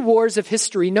many wars of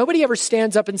history, nobody ever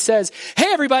stands up and says,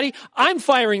 hey everybody, I'm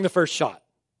firing the first shot.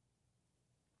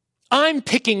 I'm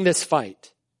picking this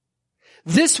fight.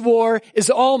 This war is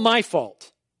all my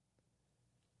fault.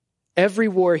 Every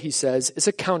war, he says, is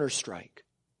a counterstrike.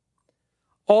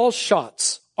 All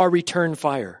shots are return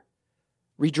fire,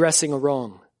 redressing a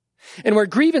wrong. And where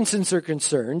grievances are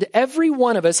concerned, every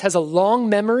one of us has a long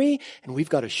memory and we've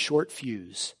got a short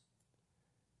fuse.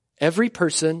 Every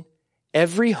person,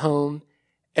 every home,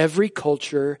 every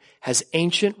culture has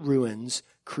ancient ruins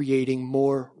creating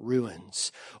more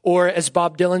ruins. Or as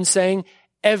Bob Dylan's saying,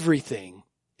 everything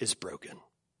is broken.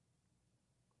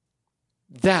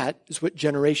 That is what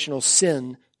generational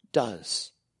sin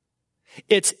does.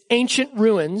 It's ancient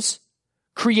ruins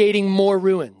creating more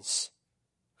ruins.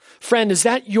 Friend, is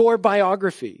that your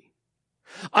biography?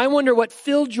 I wonder what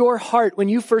filled your heart when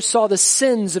you first saw the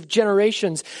sins of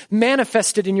generations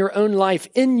manifested in your own life,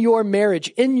 in your marriage,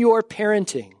 in your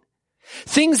parenting.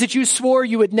 Things that you swore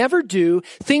you would never do,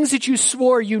 things that you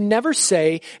swore you never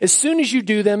say, as soon as you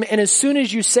do them and as soon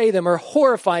as you say them are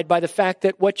horrified by the fact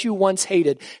that what you once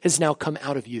hated has now come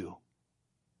out of you.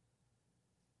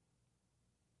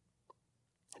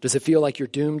 Does it feel like you're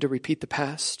doomed to repeat the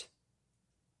past?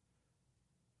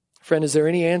 Friend, is there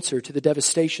any answer to the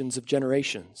devastations of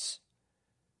generations?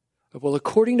 Well,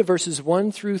 according to verses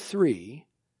 1 through 3,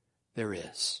 there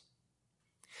is.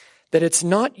 That it's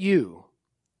not you.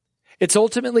 It's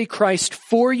ultimately Christ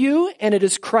for you, and it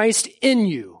is Christ in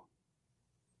you.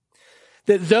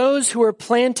 That those who are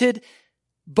planted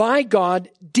by God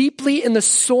deeply in the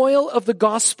soil of the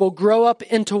gospel grow up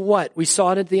into what? We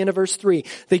saw it at the end of verse 3.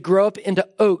 They grow up into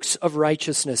oaks of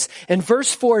righteousness. And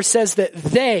verse 4 says that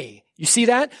they, you see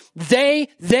that? They.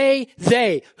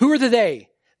 Who are the they?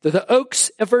 They're the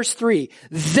oaks of verse 3.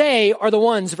 They are the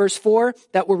ones, verse 4,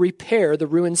 that will repair the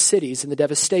ruined cities and the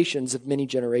devastations of many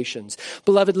generations.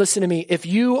 Beloved, listen to me. If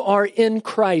you are in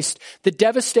Christ, the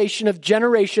devastation of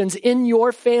generations in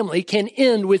your family can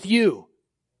end with you.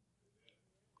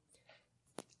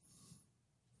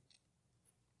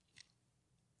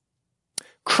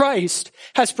 Christ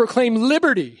has proclaimed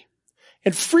liberty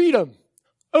and freedom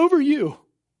over you.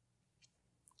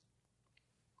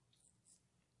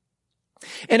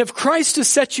 And if Christ has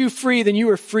set you free, then you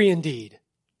are free indeed.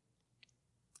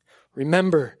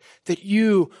 Remember that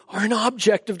you are an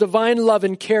object of divine love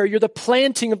and care. You're the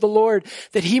planting of the Lord,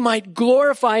 that he might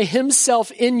glorify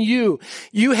himself in you.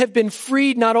 You have been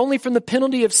freed not only from the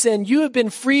penalty of sin, you have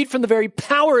been freed from the very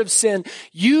power of sin.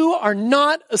 You are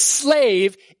not a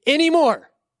slave anymore.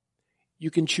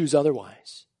 You can choose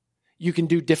otherwise. you can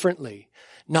do differently.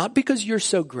 Not because you're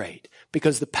so great,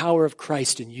 because the power of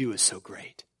Christ in you is so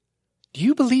great. Do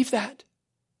you believe that?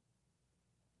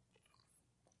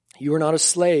 You are not a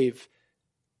slave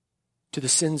to the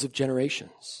sins of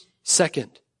generations.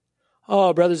 Second,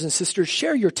 brothers and sisters,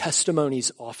 share your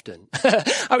testimonies often.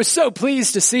 I was so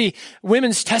pleased to see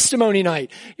women's testimony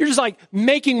night. You're just like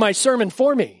making my sermon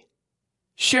for me.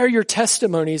 Share your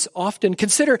testimonies often.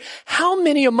 Consider how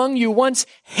many among you once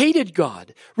hated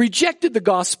God, rejected the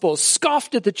gospel,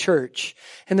 scoffed at the church.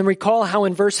 And then recall how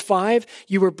in verse 5,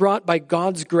 you were brought by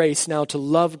God's grace now to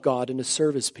love God and to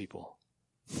serve his people.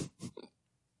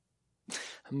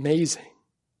 Amazing.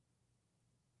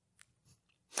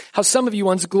 How some of you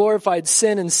once glorified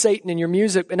sin and Satan in your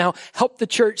music and now helped the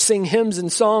church sing hymns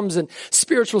and psalms and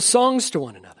spiritual songs to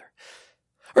one another.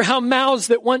 Or how mouths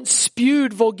that once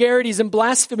spewed vulgarities and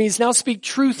blasphemies now speak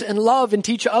truth and love and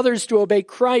teach others to obey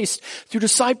Christ through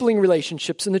discipling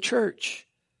relationships in the church.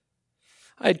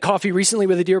 I had coffee recently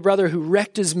with a dear brother who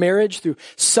wrecked his marriage through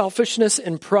selfishness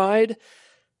and pride.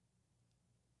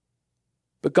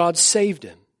 But God saved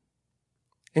him.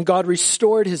 And God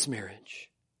restored his marriage.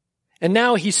 And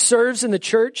now he serves in the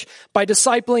church by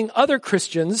discipling other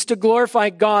Christians to glorify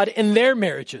God in their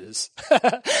marriages.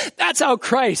 That's how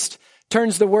Christ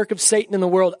turns the work of Satan in the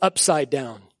world upside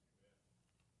down.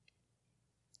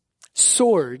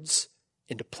 Swords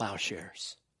into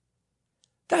plowshares.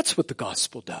 That's what the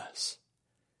gospel does.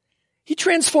 He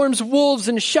transforms wolves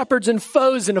and shepherds and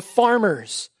foes into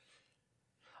farmers.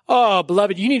 Oh,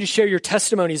 beloved, you need to share your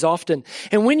testimonies often.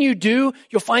 And when you do,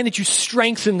 you'll find that you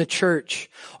strengthen the church.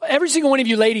 Every single one of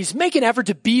you ladies, make an effort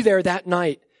to be there that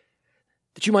night,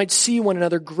 that you might see one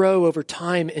another grow over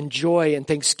time in joy and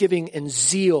thanksgiving and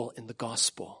zeal in the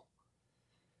gospel.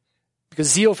 Because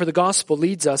zeal for the gospel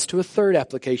leads us to a third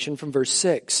application from verse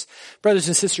 6. Brothers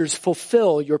and sisters,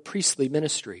 fulfill your priestly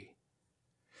ministry.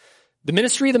 The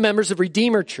ministry of the members of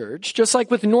Redeemer Church, just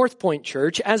like with North Point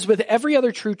Church, as with every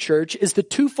other true church, is the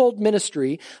twofold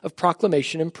ministry of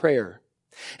proclamation and prayer.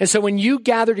 And so when you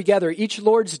gather together each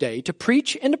Lord's Day to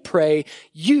preach and to pray,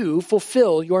 you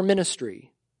fulfill your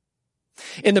ministry.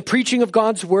 In the preaching of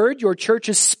God's word, your church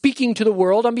is speaking to the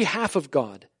world on behalf of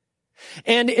God.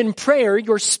 And in prayer,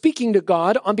 you're speaking to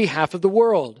God on behalf of the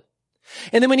world.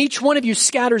 And then when each one of you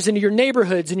scatters into your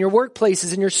neighborhoods and your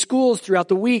workplaces and your schools throughout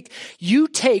the week, you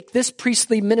take this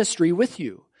priestly ministry with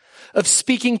you of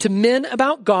speaking to men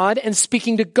about God and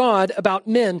speaking to God about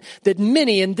men, that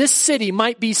many in this city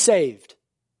might be saved.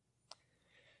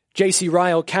 J.C.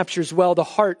 Ryle captures well the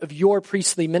heart of your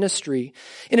priestly ministry.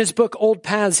 In his book, Old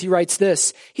Paths, he writes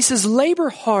this. He says, labor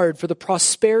hard for the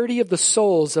prosperity of the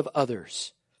souls of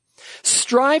others.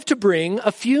 Strive to bring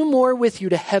a few more with you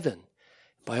to heaven,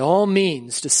 by all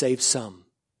means to save some.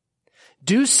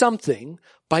 Do something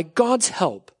by God's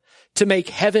help to make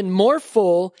heaven more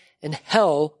full and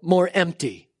hell more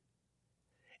empty.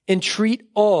 Entreat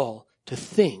all to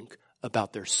think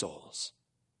about their souls.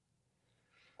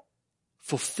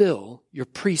 Fulfill your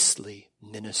priestly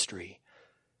ministry.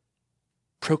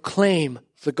 Proclaim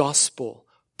the gospel.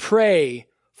 Pray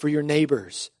for your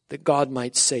neighbors that God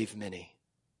might save many.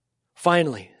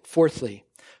 Finally, fourthly,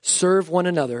 serve one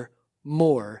another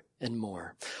more and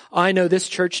more. I know this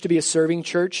church to be a serving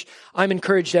church. I'm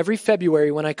encouraged every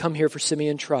February when I come here for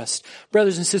Simeon Trust.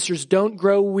 Brothers and sisters, don't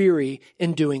grow weary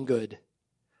in doing good.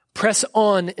 Press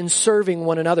on in serving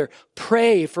one another.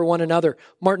 Pray for one another.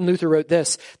 Martin Luther wrote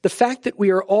this, the fact that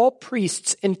we are all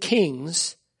priests and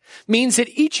kings means that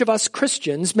each of us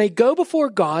Christians may go before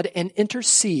God and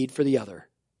intercede for the other.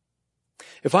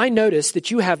 If I notice that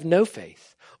you have no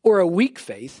faith or a weak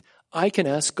faith, I can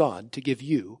ask God to give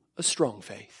you a strong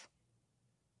faith.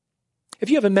 If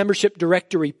you have a membership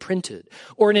directory printed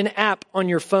or in an app on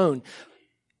your phone,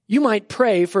 you might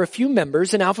pray for a few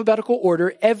members in alphabetical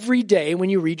order every day when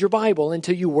you read your Bible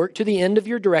until you work to the end of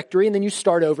your directory and then you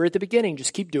start over at the beginning.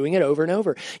 Just keep doing it over and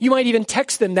over. You might even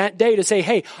text them that day to say,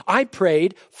 hey, I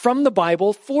prayed from the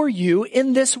Bible for you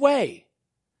in this way.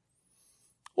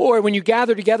 Or when you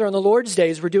gather together on the Lord's Day,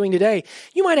 as we're doing today,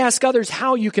 you might ask others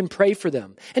how you can pray for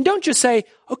them. And don't just say,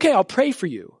 okay, I'll pray for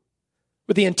you,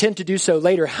 with the intent to do so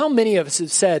later. How many of us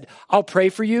have said, I'll pray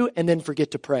for you, and then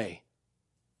forget to pray?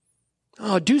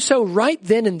 Oh, do so right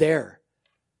then and there.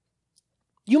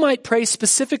 You might pray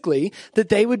specifically that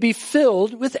they would be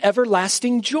filled with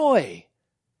everlasting joy.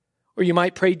 Or you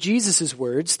might pray Jesus'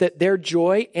 words that their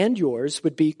joy and yours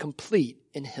would be complete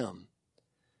in him.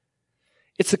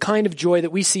 It's the kind of joy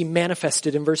that we see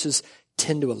manifested in verses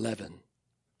 10 to 11.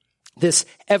 This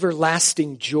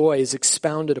everlasting joy is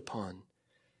expounded upon.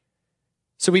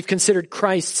 So we've considered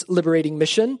Christ's liberating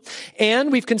mission,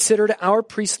 and we've considered our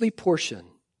priestly portion.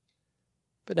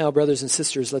 But now, brothers and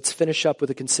sisters, let's finish up with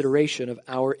a consideration of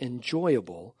our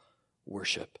enjoyable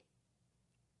worship.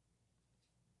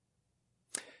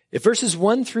 If verses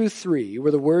 1 through 3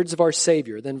 were the words of our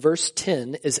Savior, then verse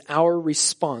 10 is our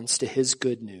response to his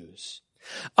good news.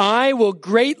 I will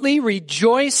greatly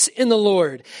rejoice in the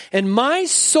Lord, and my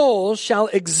soul shall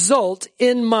exult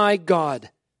in my God.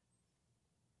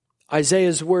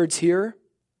 Isaiah's words here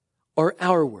are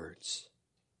our words.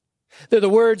 They're the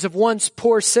words of once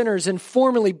poor sinners in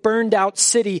formerly burned out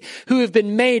city who have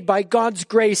been made by God's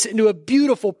grace into a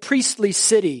beautiful priestly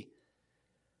city.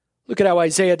 Look at how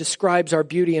Isaiah describes our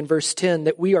beauty in verse 10,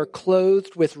 that we are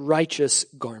clothed with righteous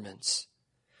garments.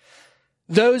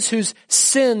 Those whose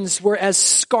sins were as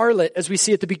scarlet, as we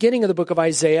see at the beginning of the book of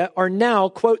Isaiah, are now,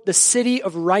 quote, the city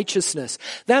of righteousness.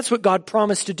 That's what God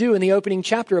promised to do in the opening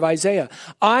chapter of Isaiah.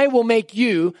 I will make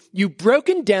you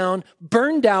broken down,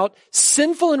 burned out,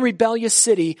 sinful and rebellious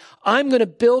city. I'm going to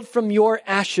build from your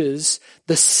ashes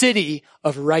the city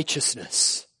of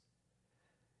righteousness.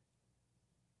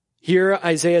 Here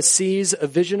Isaiah sees a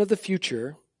vision of the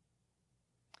future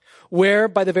where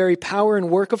by the very power and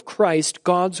work of Christ,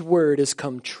 God's word has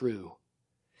come true.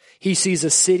 He sees a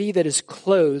city that is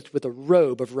clothed with a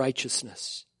robe of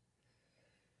righteousness.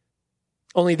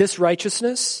 Only this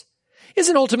righteousness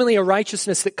isn't ultimately a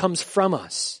righteousness that comes from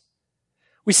us.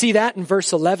 We see that in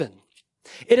verse 11.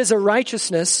 It is a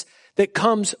righteousness that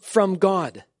comes from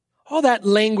God. All that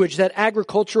language, that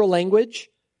agricultural language,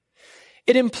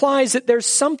 it implies that there's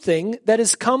something that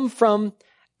has come from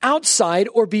outside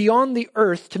or beyond the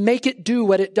earth to make it do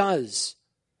what it does.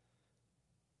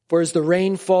 For as the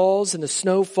rain falls and the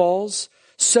snow falls,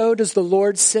 so does the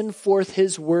Lord send forth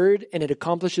his word, and it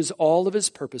accomplishes all of his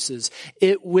purposes.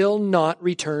 It will not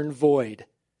return void.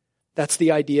 That's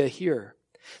the idea here.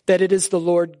 That it is the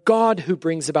Lord God who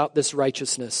brings about this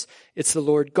righteousness. It's the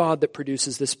Lord God that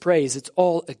produces this praise. It's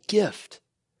all a gift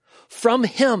from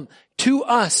him to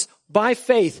us by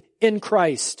faith in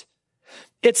Christ.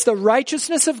 It's the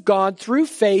righteousness of God through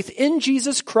faith in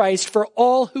Jesus Christ for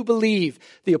all who believe,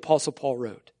 the Apostle Paul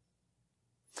wrote.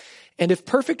 And if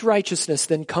perfect righteousness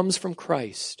then comes from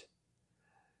Christ,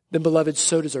 then beloved,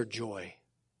 so does our joy.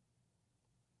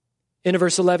 In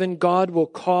verse 11, God will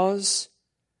cause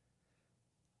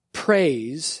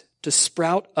praise to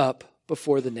sprout up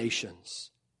before the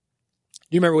nations.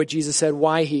 Do you remember what Jesus said?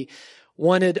 Why he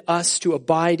wanted us to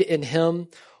abide in him?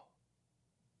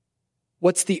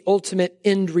 What's the ultimate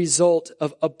end result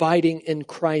of abiding in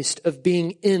Christ, of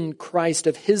being in Christ,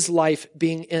 of his life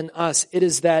being in us? It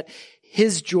is that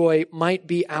his joy might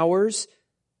be ours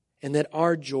and that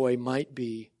our joy might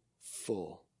be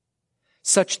full,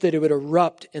 such that it would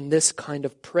erupt in this kind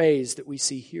of praise that we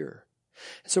see here.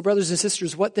 So, brothers and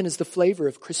sisters, what then is the flavor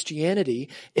of Christianity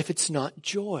if it's not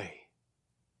joy?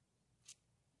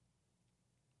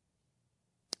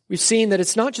 We've seen that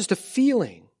it's not just a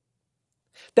feeling.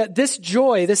 That this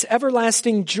joy, this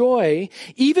everlasting joy,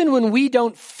 even when we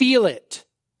don't feel it,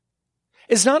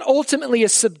 is not ultimately a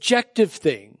subjective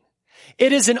thing.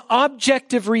 It is an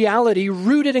objective reality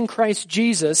rooted in Christ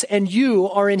Jesus, and you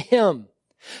are in him.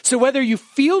 So whether you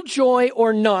feel joy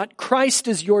or not, Christ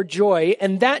is your joy,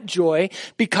 and that joy,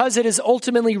 because it is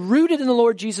ultimately rooted in the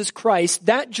Lord Jesus Christ,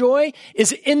 that joy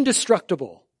is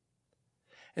indestructible.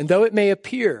 And though it may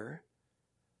appear,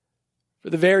 for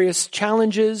the various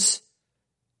challenges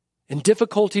and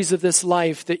difficulties of this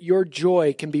life, that your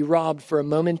joy can be robbed for a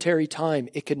momentary time,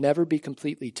 it can never be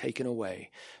completely taken away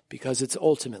because it's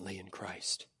ultimately in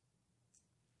Christ.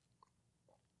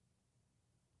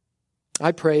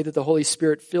 I pray that the Holy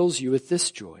Spirit fills you with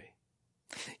this joy.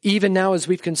 Even now as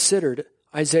we've considered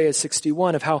Isaiah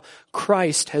 61 of how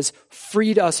Christ has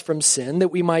freed us from sin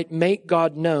that we might make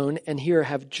God known and here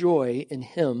have joy in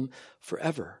him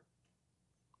forever.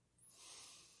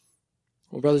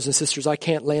 Well, brothers and sisters, I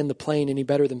can't land the plane any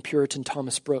better than Puritan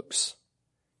Thomas Brooks.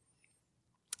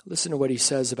 Listen to what he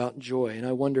says about joy, and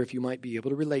I wonder if you might be able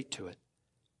to relate to it.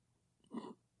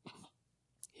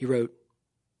 He wrote,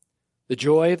 "The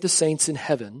joy of the saints in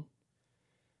heaven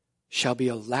shall be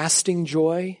a lasting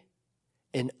joy,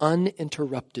 an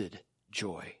uninterrupted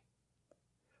joy.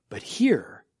 But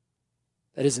here,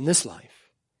 that is in this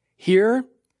life, here,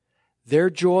 their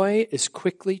joy is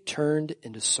quickly turned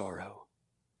into sorrow.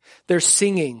 Their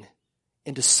singing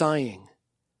into sighing,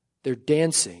 their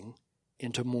dancing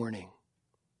into mourning."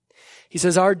 He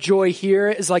says, our joy here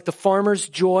is like the farmer's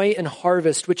joy in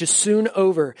harvest, which is soon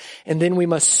over, and then we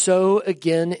must sow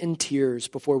again in tears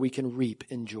before we can reap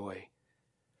in joy.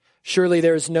 Surely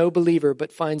there is no believer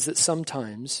but finds that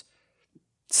sometimes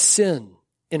sin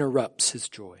interrupts his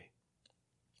joy.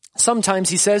 Sometimes,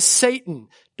 he says, Satan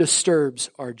disturbs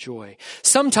our joy.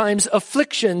 Sometimes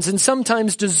afflictions and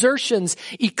sometimes desertions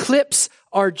eclipse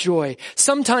our joy.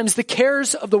 Sometimes the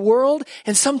cares of the world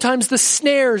and sometimes the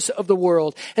snares of the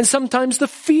world and sometimes the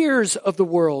fears of the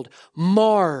world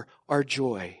mar our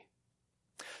joy.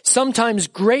 Sometimes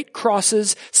great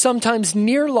crosses, sometimes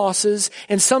near losses,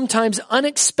 and sometimes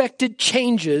unexpected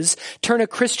changes turn a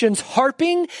Christian's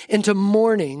harping into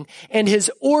mourning and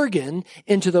his organ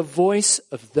into the voice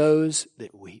of those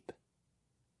that weep.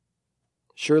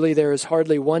 Surely there is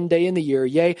hardly one day in the year,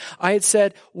 yea, I had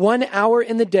said 1 hour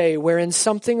in the day wherein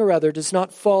something or other does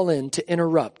not fall in to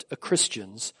interrupt a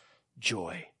Christian's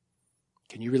joy.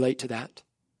 Can you relate to that?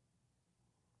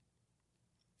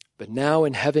 But now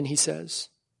in heaven, he says,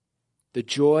 the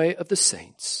joy of the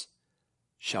saints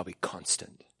shall be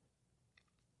constant.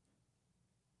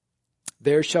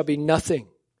 There shall be nothing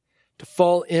to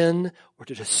fall in or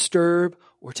to disturb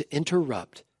or to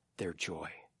interrupt their joy.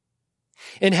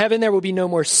 In heaven, there will be no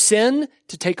more sin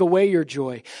to take away your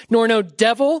joy, nor no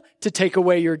devil to take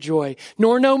away your joy,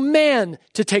 nor no man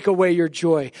to take away your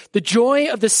joy. The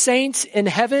joy of the saints in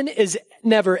heaven is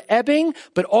never ebbing,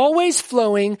 but always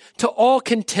flowing to all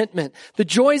contentment. The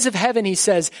joys of heaven, he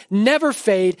says, never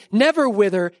fade, never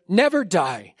wither, never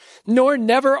die, nor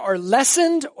never are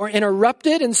lessened or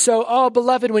interrupted. And so, oh,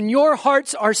 beloved, when your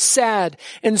hearts are sad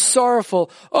and sorrowful,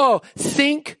 oh,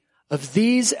 think of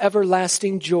these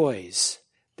everlasting joys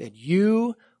that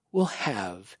you will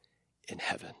have in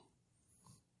heaven.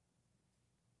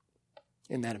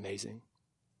 Isn't that amazing?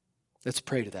 Let's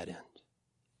pray to that end.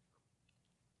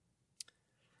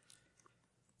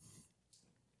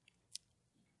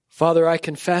 Father, I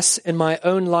confess in my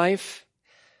own life,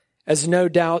 as no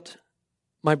doubt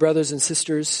my brothers and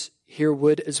sisters here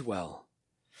would as well,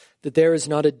 that there is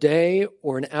not a day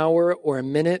or an hour or a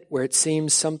minute where it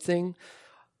seems something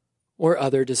or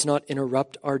other does not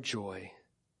interrupt our joy,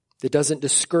 that doesn't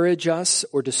discourage us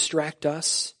or distract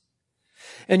us.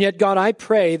 And yet, God, I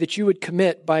pray that you would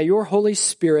commit by your Holy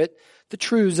Spirit the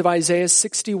truths of Isaiah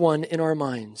 61 in our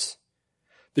minds,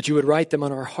 that you would write them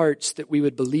on our hearts, that we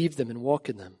would believe them and walk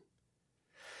in them,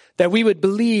 that we would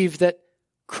believe that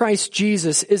Christ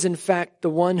Jesus is in fact the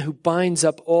one who binds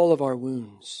up all of our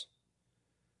wounds.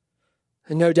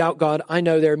 And no doubt, God, I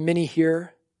know there are many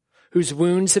here whose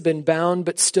wounds have been bound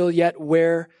but still yet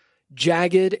wear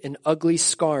jagged and ugly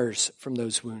scars from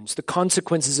those wounds, the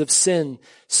consequences of sin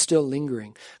still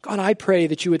lingering. God, I pray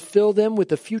that you would fill them with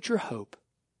the future hope,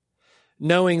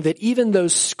 knowing that even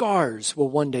those scars will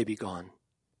one day be gone,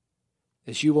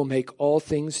 as you will make all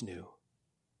things new.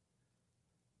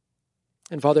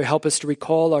 And Father, help us to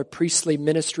recall our priestly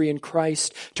ministry in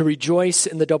Christ, to rejoice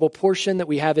in the double portion that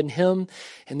we have in him,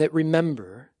 and that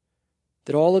remember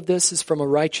that all of this is from a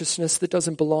righteousness that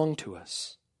doesn't belong to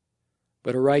us,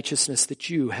 but a righteousness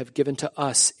that you have given to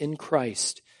us in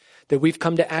Christ, that we've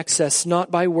come to access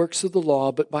not by works of the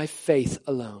law, but by faith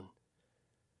alone.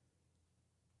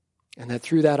 And that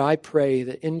through that I pray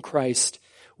that in Christ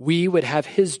we would have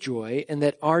his joy and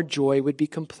that our joy would be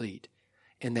complete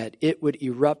and that it would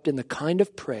erupt in the kind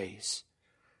of praise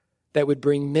that would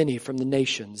bring many from the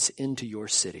nations into your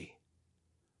city.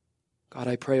 God,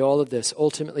 I pray all of this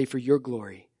ultimately for your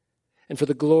glory and for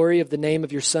the glory of the name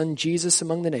of your Son, Jesus,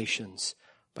 among the nations,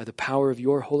 by the power of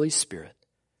your Holy Spirit.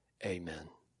 Amen.